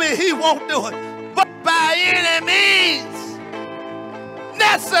tell me he won't do it. But by any means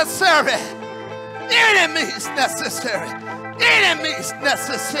necessary. Any means necessary. Any means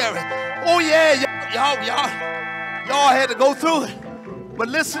necessary. Oh yeah, y'all had to go through it. But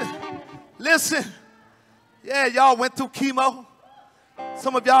listen. Yeah, y'all went through chemo.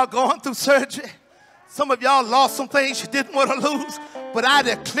 Some of y'all going through surgery. Some of y'all lost some things you didn't want to lose. But I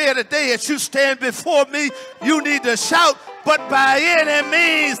declare today, as you stand before me, you need to shout, but by any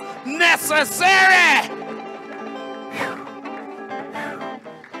means necessary.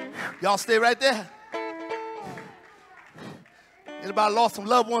 Y'all stay right there. Anybody lost some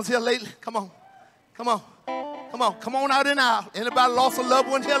loved ones here lately? Come on. Come on out in the aisle. Anybody lost a loved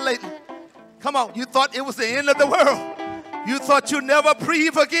one here lately? Come on. You thought it was the end of the world. You thought you'd never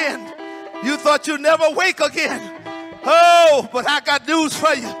breathe again. You thought you'd never wake again. Oh, but I got news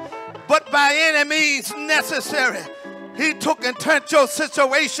for you. But by any means necessary. He took and turned your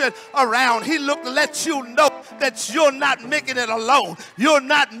situation around. He looked to let you know that you're not making it alone. You're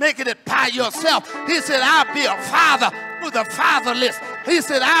not making it by yourself. He said, I'll be a father to the fatherless. He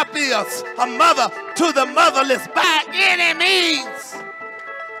said, I'll be a mother to the motherless by any means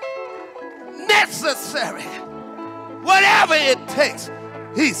necessary. Whatever it takes,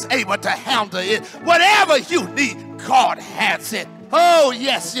 he's able to handle it. Whatever you need, God has it. Oh,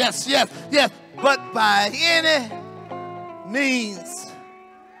 yes. But by any means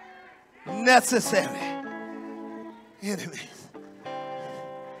necessary. Any means.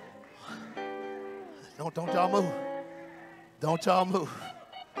 Don't y'all move. Don't y'all move.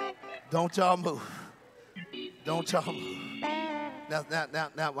 Don't y'all move. Don't y'all move.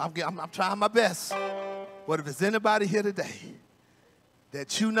 Now, I'm trying my best. But if there's anybody here today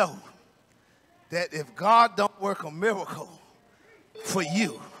that you know that if God don't work a miracle for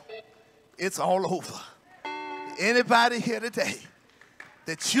you, it's all over. Anybody here today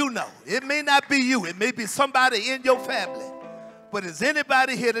that you know, it may not be you, it may be somebody in your family, but is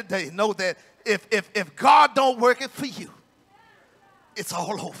anybody here today know that if God don't work it for you, it's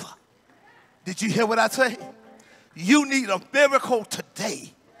all over? Did you hear what I say? You need a miracle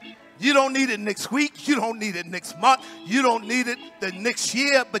today. You don't need it next week. You don't need it next month. You don't need it the next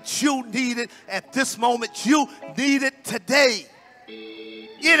year, but you need it at this moment. You need it today.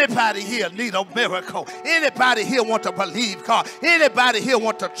 Anybody here need a miracle? Anybody here want to believe God? Anybody here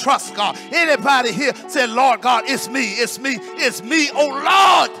want to trust God? Anybody here say, Lord God, it's me, it's me, it's me, oh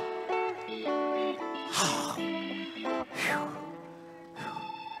Lord.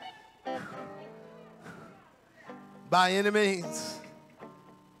 By any means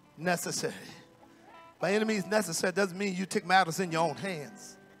necessary. By any means necessary doesn't mean you take matters in your own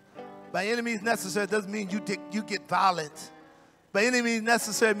hands. By any means necessary doesn't mean you get violent. By any means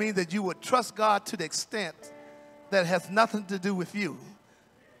necessary means that you would trust God to the extent that has nothing to do with you,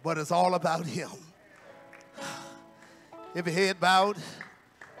 but it's all about him. Every head bowed,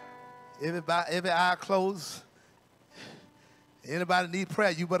 every eye closed. Anybody need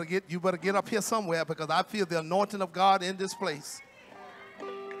prayer, you better get up here somewhere, because I feel the anointing of God in this place.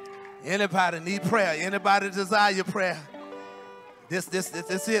 Anybody need prayer? Anybody desire prayer? This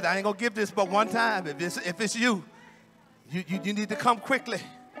is it. I ain't gonna give this but one time. If it's you need to come quickly.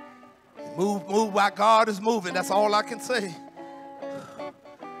 Move while God is moving. That's all I can say.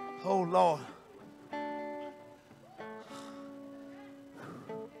 Oh Lord.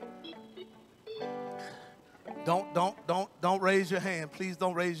 Don't raise your hand. Please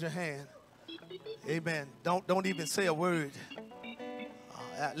don't raise your hand. Amen. Don't even say a word.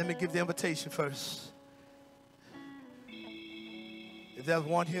 Let me give the invitation first. If there's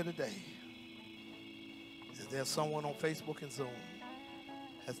one here today, if there's someone on Facebook and Zoom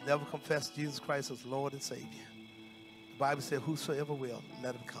has never confessed Jesus Christ as Lord and Savior, the Bible said, whosoever will,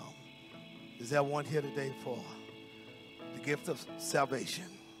 let him come. Is there one here today for the gift of salvation?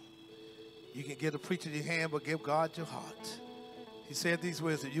 You can give the preacher your hand, but give God your heart. He said these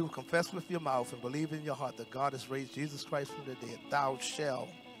words, that you will confess with your mouth and believe in your heart that God has raised Jesus Christ from the dead. Thou shalt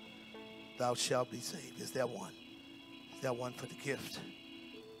be saved. Is there one? Is there one for the gift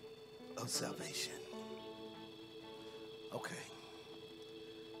of salvation? Okay.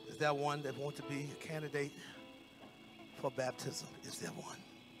 Is there one that wants to be a candidate for baptism? Is there one?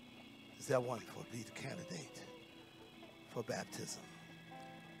 Is there one for be the candidate for baptism?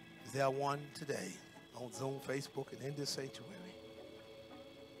 Is there one today on Zoom, Facebook, and in this sanctuary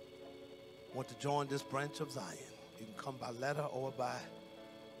want to join this branch of Zion? You can come by letter or by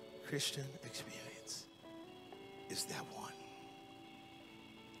Christian experience. Is there one?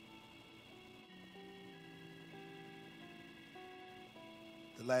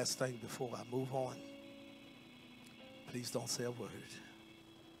 The last thing before I move on, please don't say a word.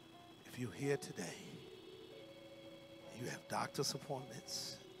 If you're here today, you have doctor's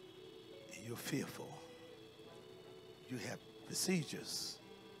appointments, and you're fearful, you have procedures,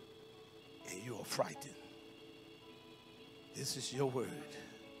 and you are frightened, this is your word.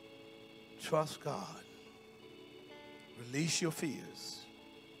 Trust God. Release your fears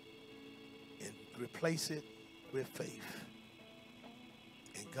and replace it with faith.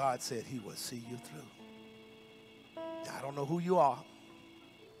 And God said he will see you through. Now, I don't know who you are.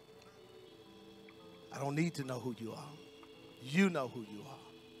 I don't need to know who you are. You know who you are.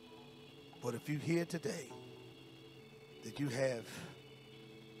 But if you're here today, that you have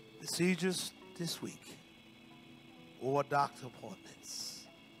procedures this week or doctor appointments,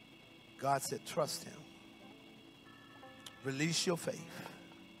 God said trust him. Release your faith.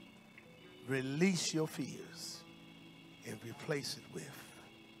 Release your fears and replace it with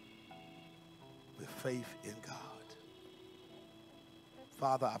faith in God.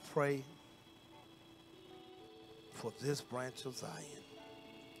 Father, I pray for this branch of Zion.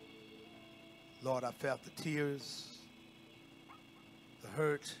 Lord, I felt the tears, the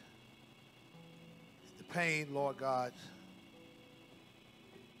hurt, the pain, Lord God,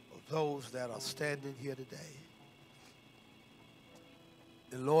 of those that are standing here today.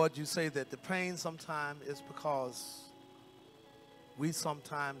 And Lord, you say that the pain sometimes is because we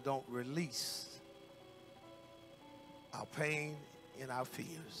sometimes don't release our pain and our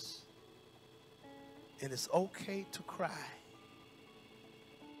fears. And it's okay to cry,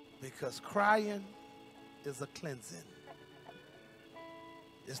 because crying is a cleansing.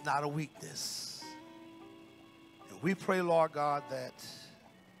 It's not a weakness. And we pray, Lord God, that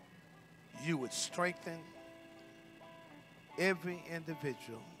you would strengthen every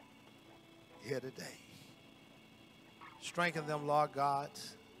individual here today. Strengthen them, Lord God,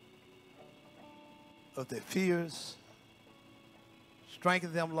 of their fears.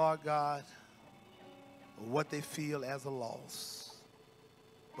 Strengthen them, Lord God, of what they feel as a loss.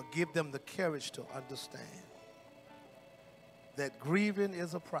 But give them the courage to understand that grieving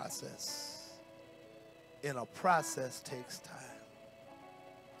is a process, and a process takes time.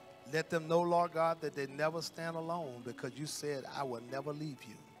 Let them know, Lord God, that they never stand alone, because you said, I will never leave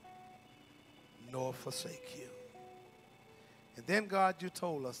you nor forsake you. And then, God, you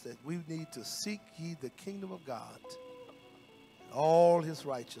told us that we need to seek ye the kingdom of God, and all his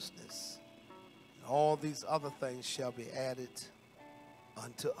righteousness, and all these other things shall be added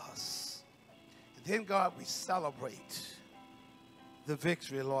unto us. And then, God, we celebrate the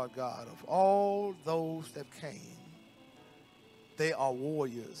victory, Lord God, of all those that came. They are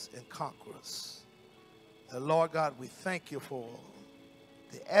warriors and conquerors. And Lord God, we thank you for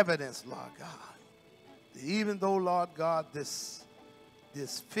the evidence, Lord God, that even though, Lord God, this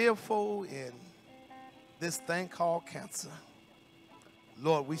fearful in this thing called cancer,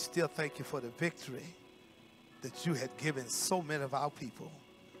 Lord, we still thank you for the victory that you had given so many of our people.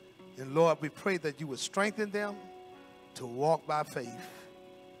 And Lord, we pray that you would strengthen them to walk by faith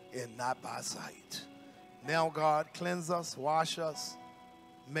and not by sight. Now, God, cleanse us, wash us,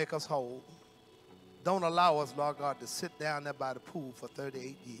 make us whole. Don't allow us, Lord God, to sit down there by the pool for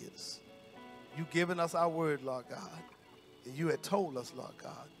 38 years. You've given us our word, Lord God, and you had told us, Lord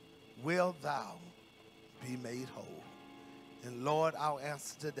God, will thou be made whole? And Lord, our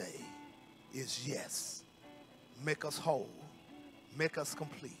answer today is yes. Make us whole. Make us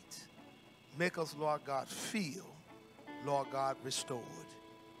complete. Make us, Lord God, feel, Lord God, restored.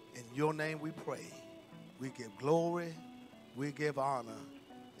 In your name we pray. We give glory, we give honor,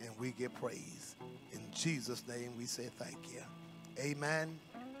 and we give praise. In Jesus' name we say thank you. Amen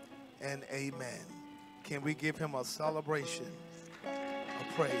and amen. Can we give him a celebration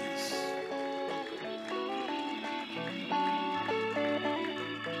of praise?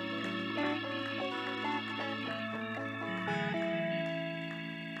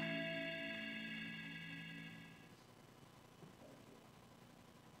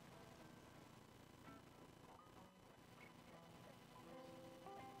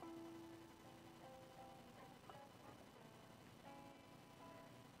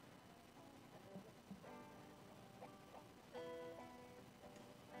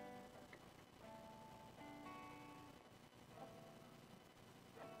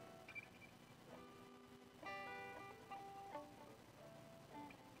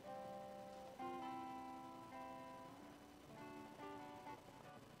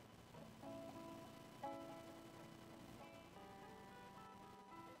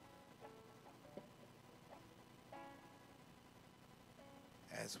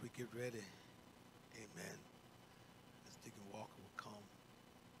 As we get ready, amen, as Deacon Walker will come,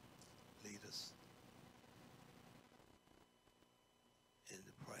 lead us in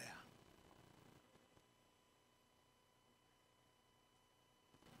the prayer.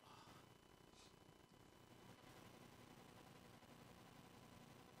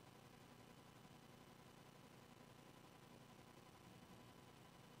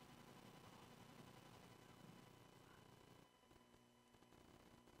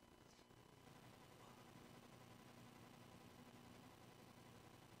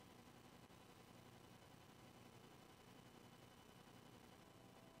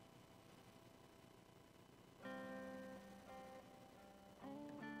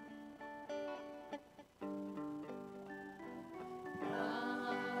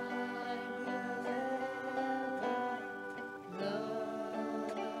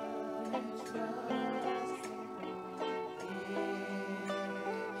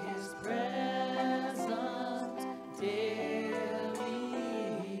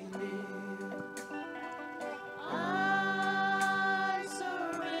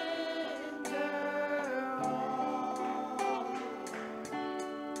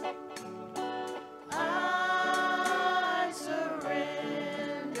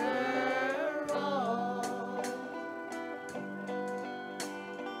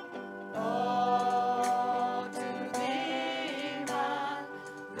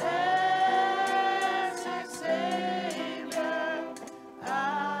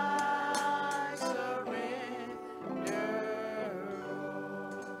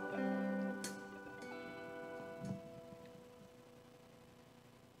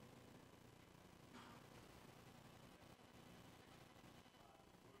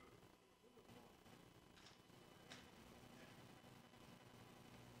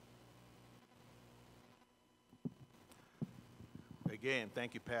 Again,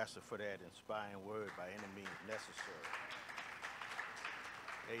 thank you, Pastor, for that inspiring word by any means necessary.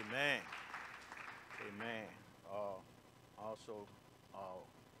 Amen. Amen. Also,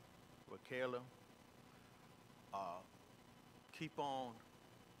 Raquela, keep on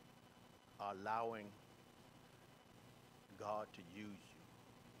allowing God to use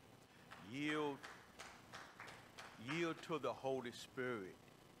you. Yield to the Holy Spirit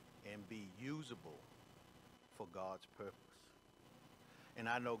and be usable for God's purpose. And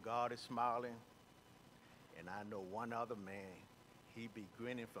I know God is smiling, and I know one other man he be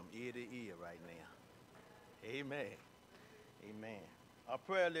grinning from ear to ear right now. Amen. Amen. Our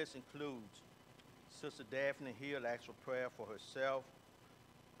prayer list includes Sister Daphne Hill asks for prayer for herself,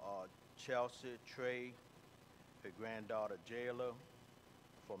 Chelsea Trey, her granddaughter Jayla,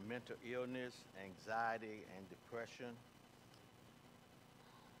 for mental illness, anxiety, and depression.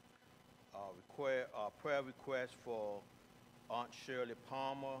 Prayer request for Aunt Shirley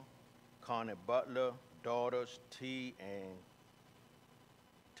Palmer, Connie Butler, daughters T and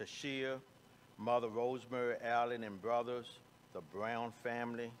Tashia, Mother Rosemary Allen and brothers, the Brown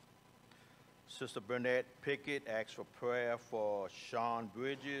family. Sister Burnett Pickett asks for prayer for Sean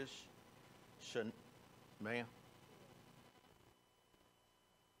Bridges. Ma'am?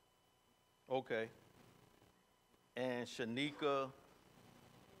 Okay. And Shanika.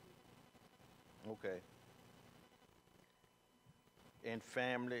 Okay. And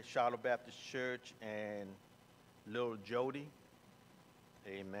family, Charlotte Baptist Church and little Jody.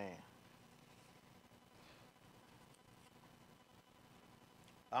 Amen.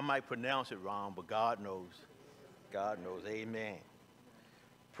 I might pronounce it wrong, but God knows. God knows. Amen.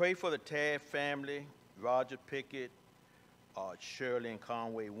 Pray for the Tad family, Roger Pickett, Shirley and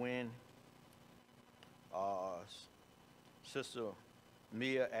Conway Wynn. Sister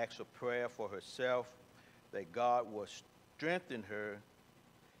Mia asks for prayer for herself, that God will strengthen her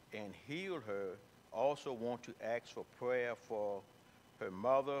and heal her. Also want to ask for prayer for her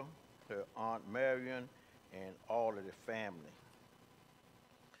mother, her Aunt Marion, and all of the family.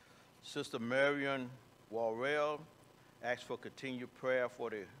 Sister Marion Warrell asks for continued prayer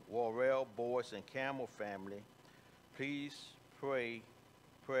for the Warrell, Boyce, and Campbell family. Please pray.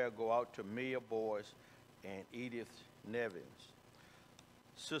 Prayer go out to Mia Boyce and Edith Nevins.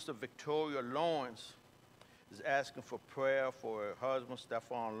 Sister Victoria Lawrence is asking for prayer for her husband,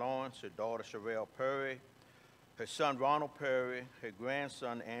 Stephon Lawrence, her daughter, Sherelle Perry, her son, Ronald Perry, her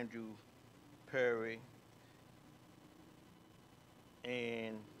grandson, Andrew Perry,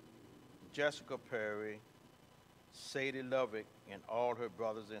 and Jessica Perry, Sadie Lovick, and all her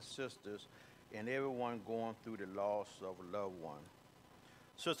brothers and sisters, and everyone going through the loss of a loved one.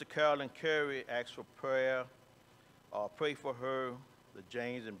 Sister Carolyn Carey asks for prayer. Pray for her, the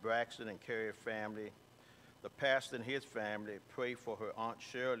James and Braxton and Carey family, the pastor and his family. Pray for her Aunt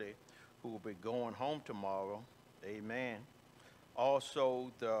Shirley, who will be going home tomorrow. Amen.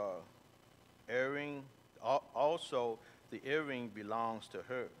 Also, the earring belongs to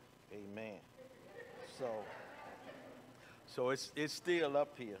her. Amen. So it's still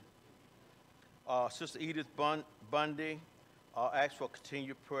up here. Sister Edith Bundy asks for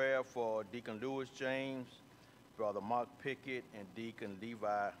continued prayer for Deacon Lewis James, Brother Mark Pickett, and Deacon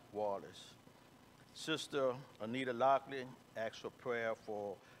Levi Wallace. Sister Anita Lockley asks for prayer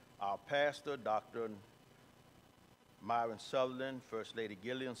for our pastor, Dr. Myron Sutherland, First Lady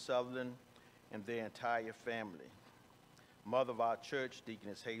Gillian Sutherland, and their entire family. Mother of our church,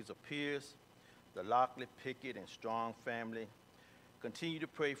 Deaconess Hazel Pierce, the Lockley, Pickett, and Strong family. Continue to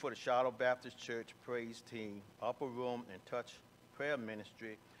pray for the Charlotte Baptist Church praise team, Upper Room and Touch Prayer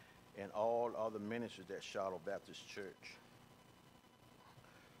Ministry, and all other ministries at Charlotte Baptist Church.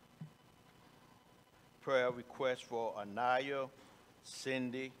 Prayer request for Anaya,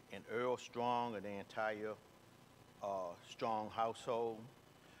 Cindy, and Earl Strong and the entire Strong household.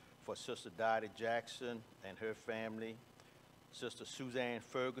 For Sister Dottie Jackson and her family. Sister Suzanne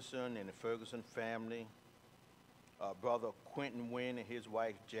Ferguson and the Ferguson family. Brother Quentin Wynn and his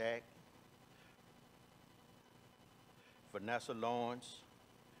wife Jack. Vanessa Lawrence,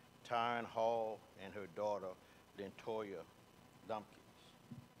 Tyron Hall, and her daughter Lentoya Lumpkins.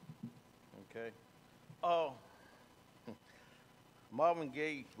 Okay. Oh, Marvin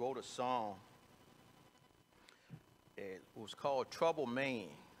Gaye wrote a song. It was called Trouble Man.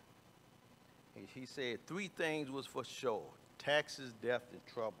 He said 3 things was for sure: taxes, death, and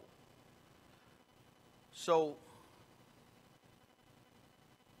trouble. So,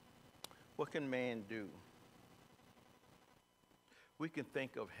 what can man do? We can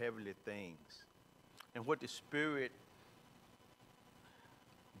think of heavenly things. And what the Spirit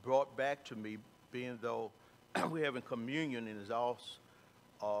brought back to me, being though we're having communion, and is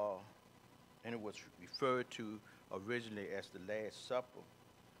also, and it was referred to originally as the Last Supper.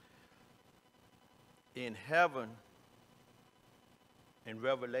 In heaven, in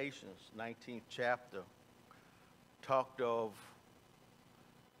Revelations, 19th chapter, talked of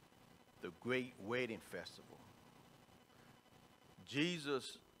the great wedding festival.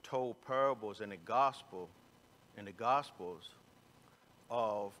 Jesus told parables in the Gospels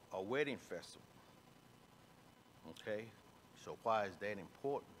of a wedding festival. Okay, so why is that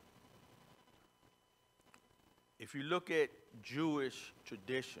important? if you look at Jewish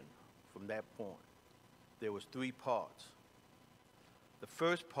tradition from that point, there was 3 parts. The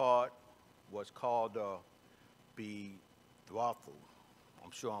first part was called betrothal.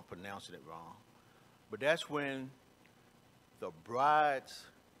 I'm sure I'm pronouncing it wrong. But that's when the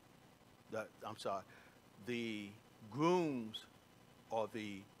the grooms or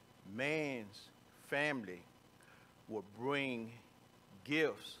the man's family would bring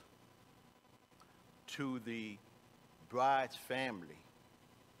gifts to the bride's family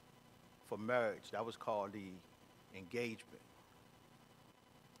for marriage. That was called the engagement.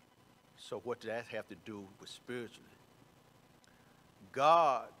 So what does that have to do with spiritually?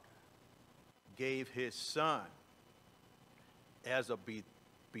 God gave his son as a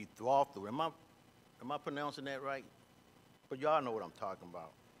betrothal. Am I pronouncing that right? But y'all know what I'm talking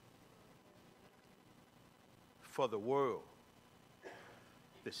about. For the world.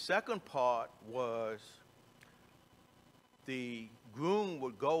 The second part was the groom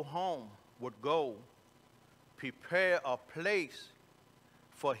would go home, prepare a place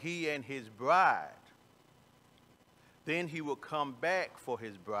for he and his bride. Then he would come back for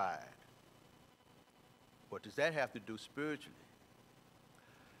his bride. What does that have to do spiritually?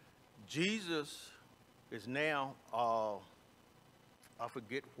 Jesus is now, I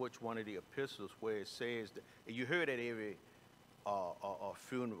forget which one of the epistles where it says, that, you heard at every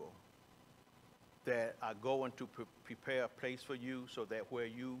funeral, that I go in to prepare a place for you so that where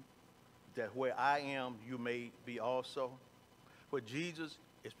I am, you may be also. But Jesus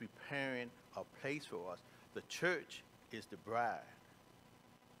is preparing a place for us. The church is the bride.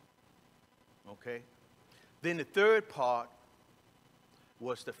 Okay? Then the third part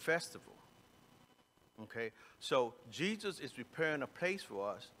was the festival. Okay? So Jesus is preparing a place for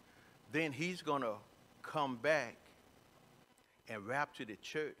us. Then he's going to come back and rapture the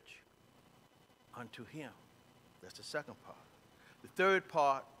church unto him. That's the second part. The third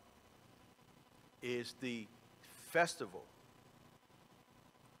part is the festival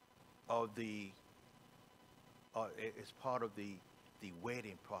of it's part of the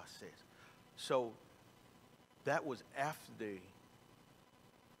wedding process. So that was after the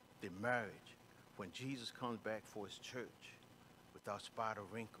marriage, when Jesus comes back for his church without spot or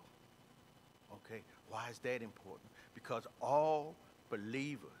wrinkle. Okay, why is that important? Because all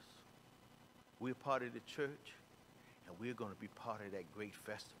believers, we're part of the church, and we're going to be part of that great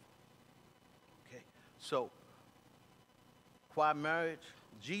festival. Okay, so why marriage?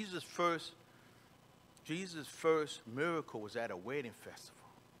 Jesus' first miracle was at a wedding festival.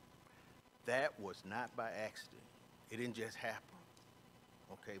 That was not by accident. It didn't just happen.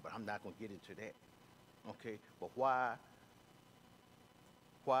 Okay, but I'm not going to get into that. Okay, but why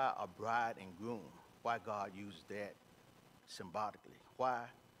a bride and groom? Why God used that symbolically?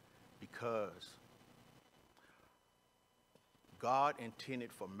 Why? Because God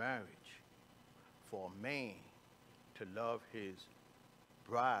intended for marriage for a man to love his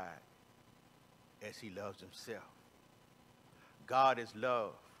bride as he loves himself. God is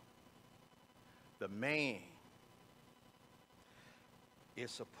love. The man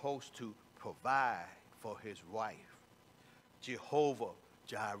is supposed to provide for his wife. Jehovah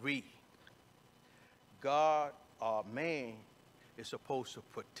Jireh. God, or man, is supposed to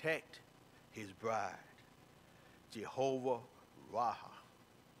protect his bride. Jehovah Raha.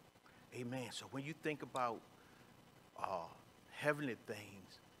 Amen. So when you think about heavenly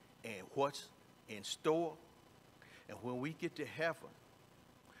things and what's in store, and when we get to heaven,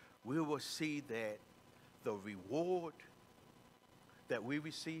 we will see that the reward that we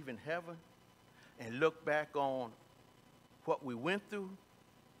receive in heaven, and look back on what we went through,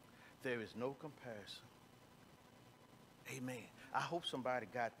 there is no comparison. Amen. I hope somebody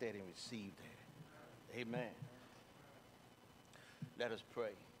got that and received that. Amen. Let us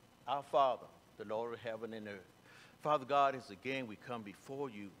pray. Our Father, the Lord of heaven and earth. Father God, as again we come before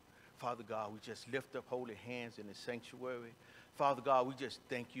you, Father God, we just lift up holy hands in the sanctuary. Father God, we just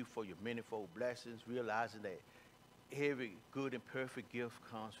thank you for your manifold blessings, realizing that every good and perfect gift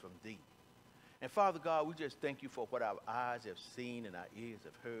comes from thee. And Father God, we just thank you for what our eyes have seen and our ears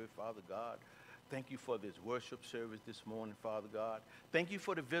have heard, Father God. Thank you for this worship service this morning, Father God. Thank you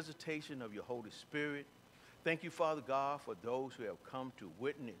for the visitation of your Holy Spirit. Thank you, Father God, for those who have come to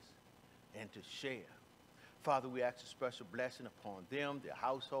witness and to share. Father, we ask a special blessing upon them, their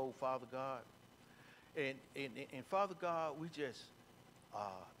household, Father God. And Father God, we just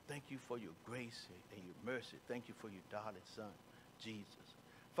thank you for your grace and your mercy. Thank you for your darling son, Jesus.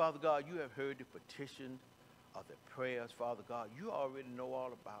 Father God, you have heard the petition of the prayers, Father God. You already know all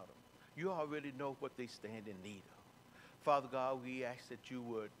about them. You already know what they stand in need of. Father God, we ask that you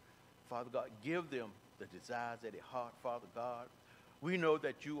would, Father God, give them the desires of their heart, Father God. We know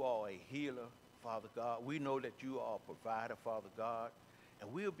that you are a healer, Father God. We know that you are a provider, Father God.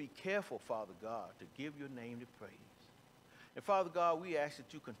 And we'll be careful, Father God, to give your name the praise. And Father God, we ask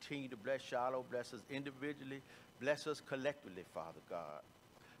that you continue to bless Shiloh, bless us individually, bless us collectively, Father God.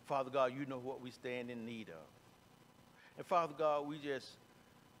 Father God, you know what we stand in need of. And Father God, we just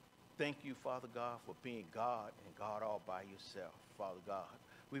thank you, Father God, for being God and God all by yourself, Father God.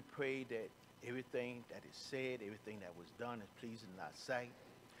 We pray that everything that is said, everything that was done is pleasing in our sight.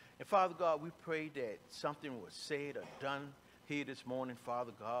 And Father God, we pray that something was said or done here this morning,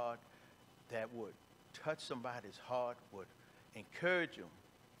 Father God, that would touch somebody's heart, would encourage them,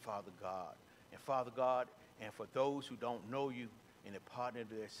 Father God. And Father God, and for those who don't know you and the pardon of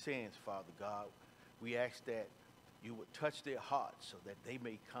their sins, Father God, we ask that you would touch their hearts so that they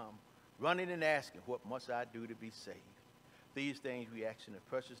may come running and asking, what must I do to be saved? These things we ask in the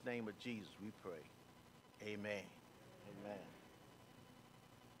precious name of Jesus, we pray. Amen. Amen.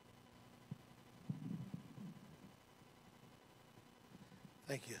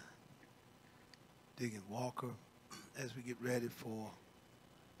 Thank you, Deacon Walker. As we get ready for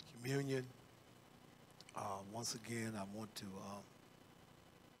communion, once again, I want to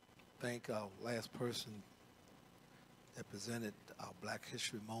thank our last person that presented our Black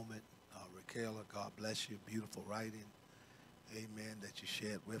History Moment, Raquela. God bless you. Beautiful writing. Amen, that you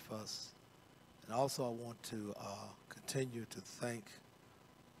shared with us. And also I want to continue to thank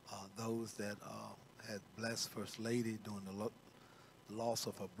those that had blessed First Lady during the loss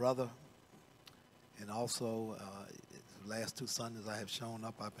of her brother. And also, the last 2 Sundays I have shown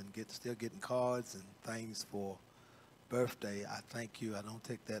up, I've been still getting cards and things for birthday. I thank you. I don't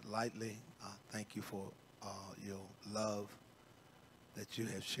take that lightly. Thank you for your love that you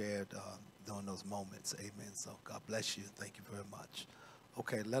have shared during those moments. Amen. So God bless you. Thank you very much.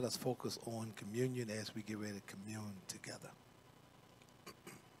 Okay, let us focus on communion as we get ready to commune together.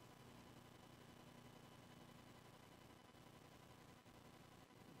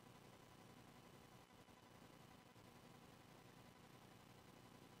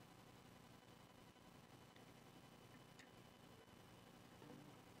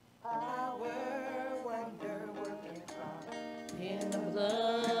 In the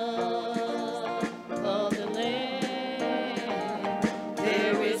blood of the Lamb,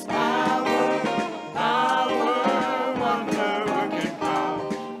 there is power, wonder-working power,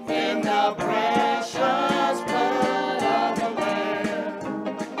 in the precious blood of the Lamb.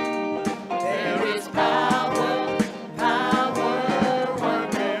 There is power,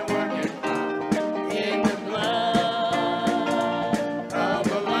 wonder-working power, in the blood of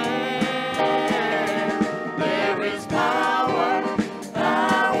the Lamb. There is power,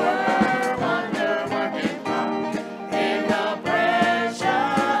 wonder-working power, in the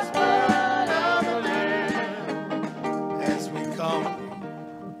precious blood of the Lamb. As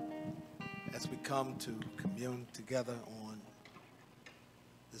we come to commune together on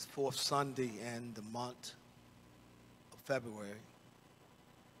this 4th Sunday in the month of February,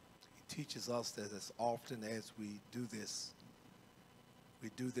 he teaches us that as often as we do this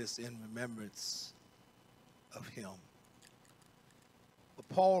in remembrance of him. But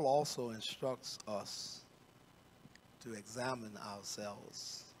Paul also instructs us to examine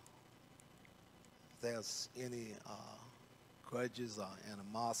ourselves. If there's any grudges or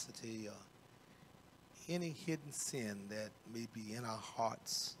animosity or any hidden sin that may be in our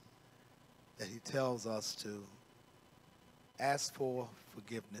hearts, that he tells us to ask for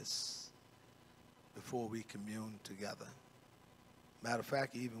forgiveness before we commune together. Matter of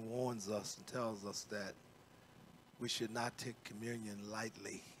fact, he even warns us and tells us that we should not take communion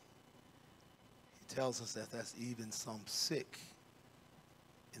lightly. He tells us that there's even some sick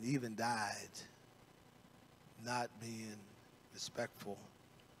and even died not being respectful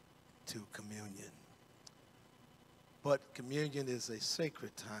to communion. But communion is a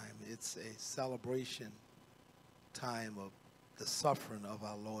sacred time. It's a celebration time of the suffering of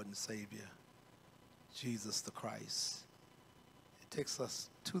our Lord and Savior, Jesus the Christ. It takes us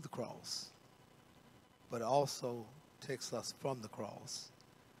to the cross, but it also takes us from the cross.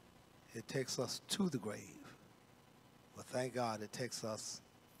 It takes us to the grave. But thank God it takes us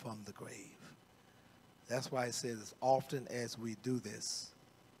from the grave. That's why it says, as often as we do this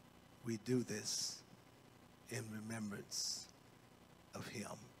in remembrance of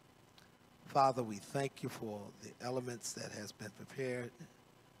him. Father, we thank you for the elements that has been prepared.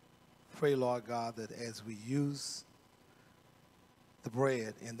 Pray, Lord God, that as we use the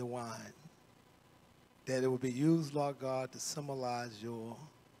bread and the wine, that it will be used, Lord God, to symbolize your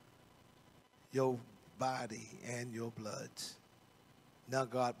body and your blood. Now,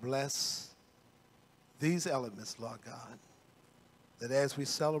 God, bless these elements, Lord God, that as we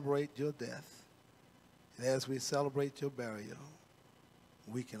celebrate your death, and as we celebrate your burial,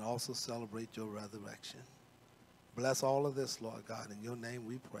 we can also celebrate your resurrection. Bless all of this, Lord God. In your name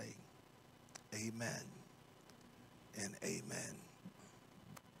we pray. Amen and amen.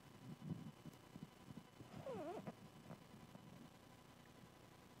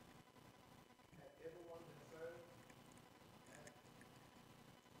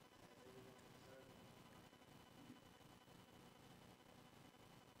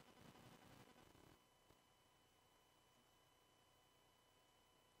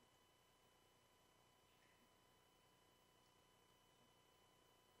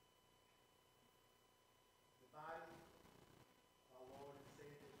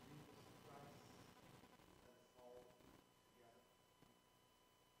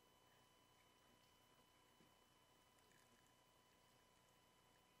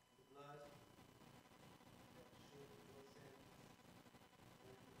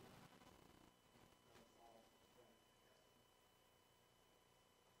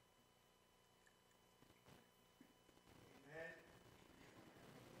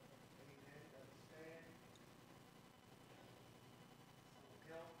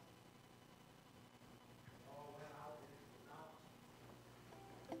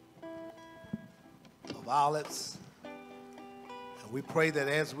 Violets. And we pray that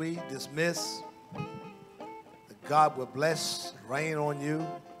as we dismiss, that God will bless, rain on you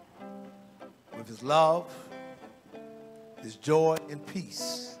with his love, his joy, and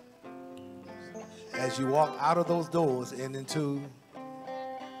peace as you walk out of those doors and into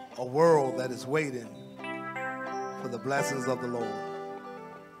a world that is waiting for the blessings of the Lord.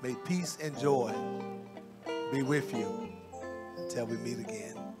 May peace and joy be with you until we meet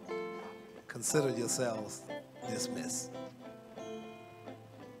again. Consider yourselves dismissed.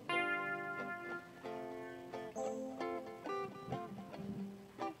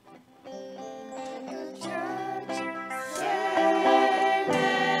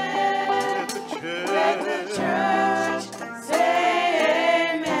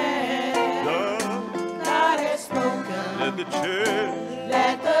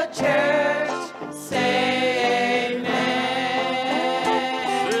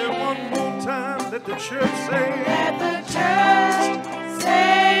 Church say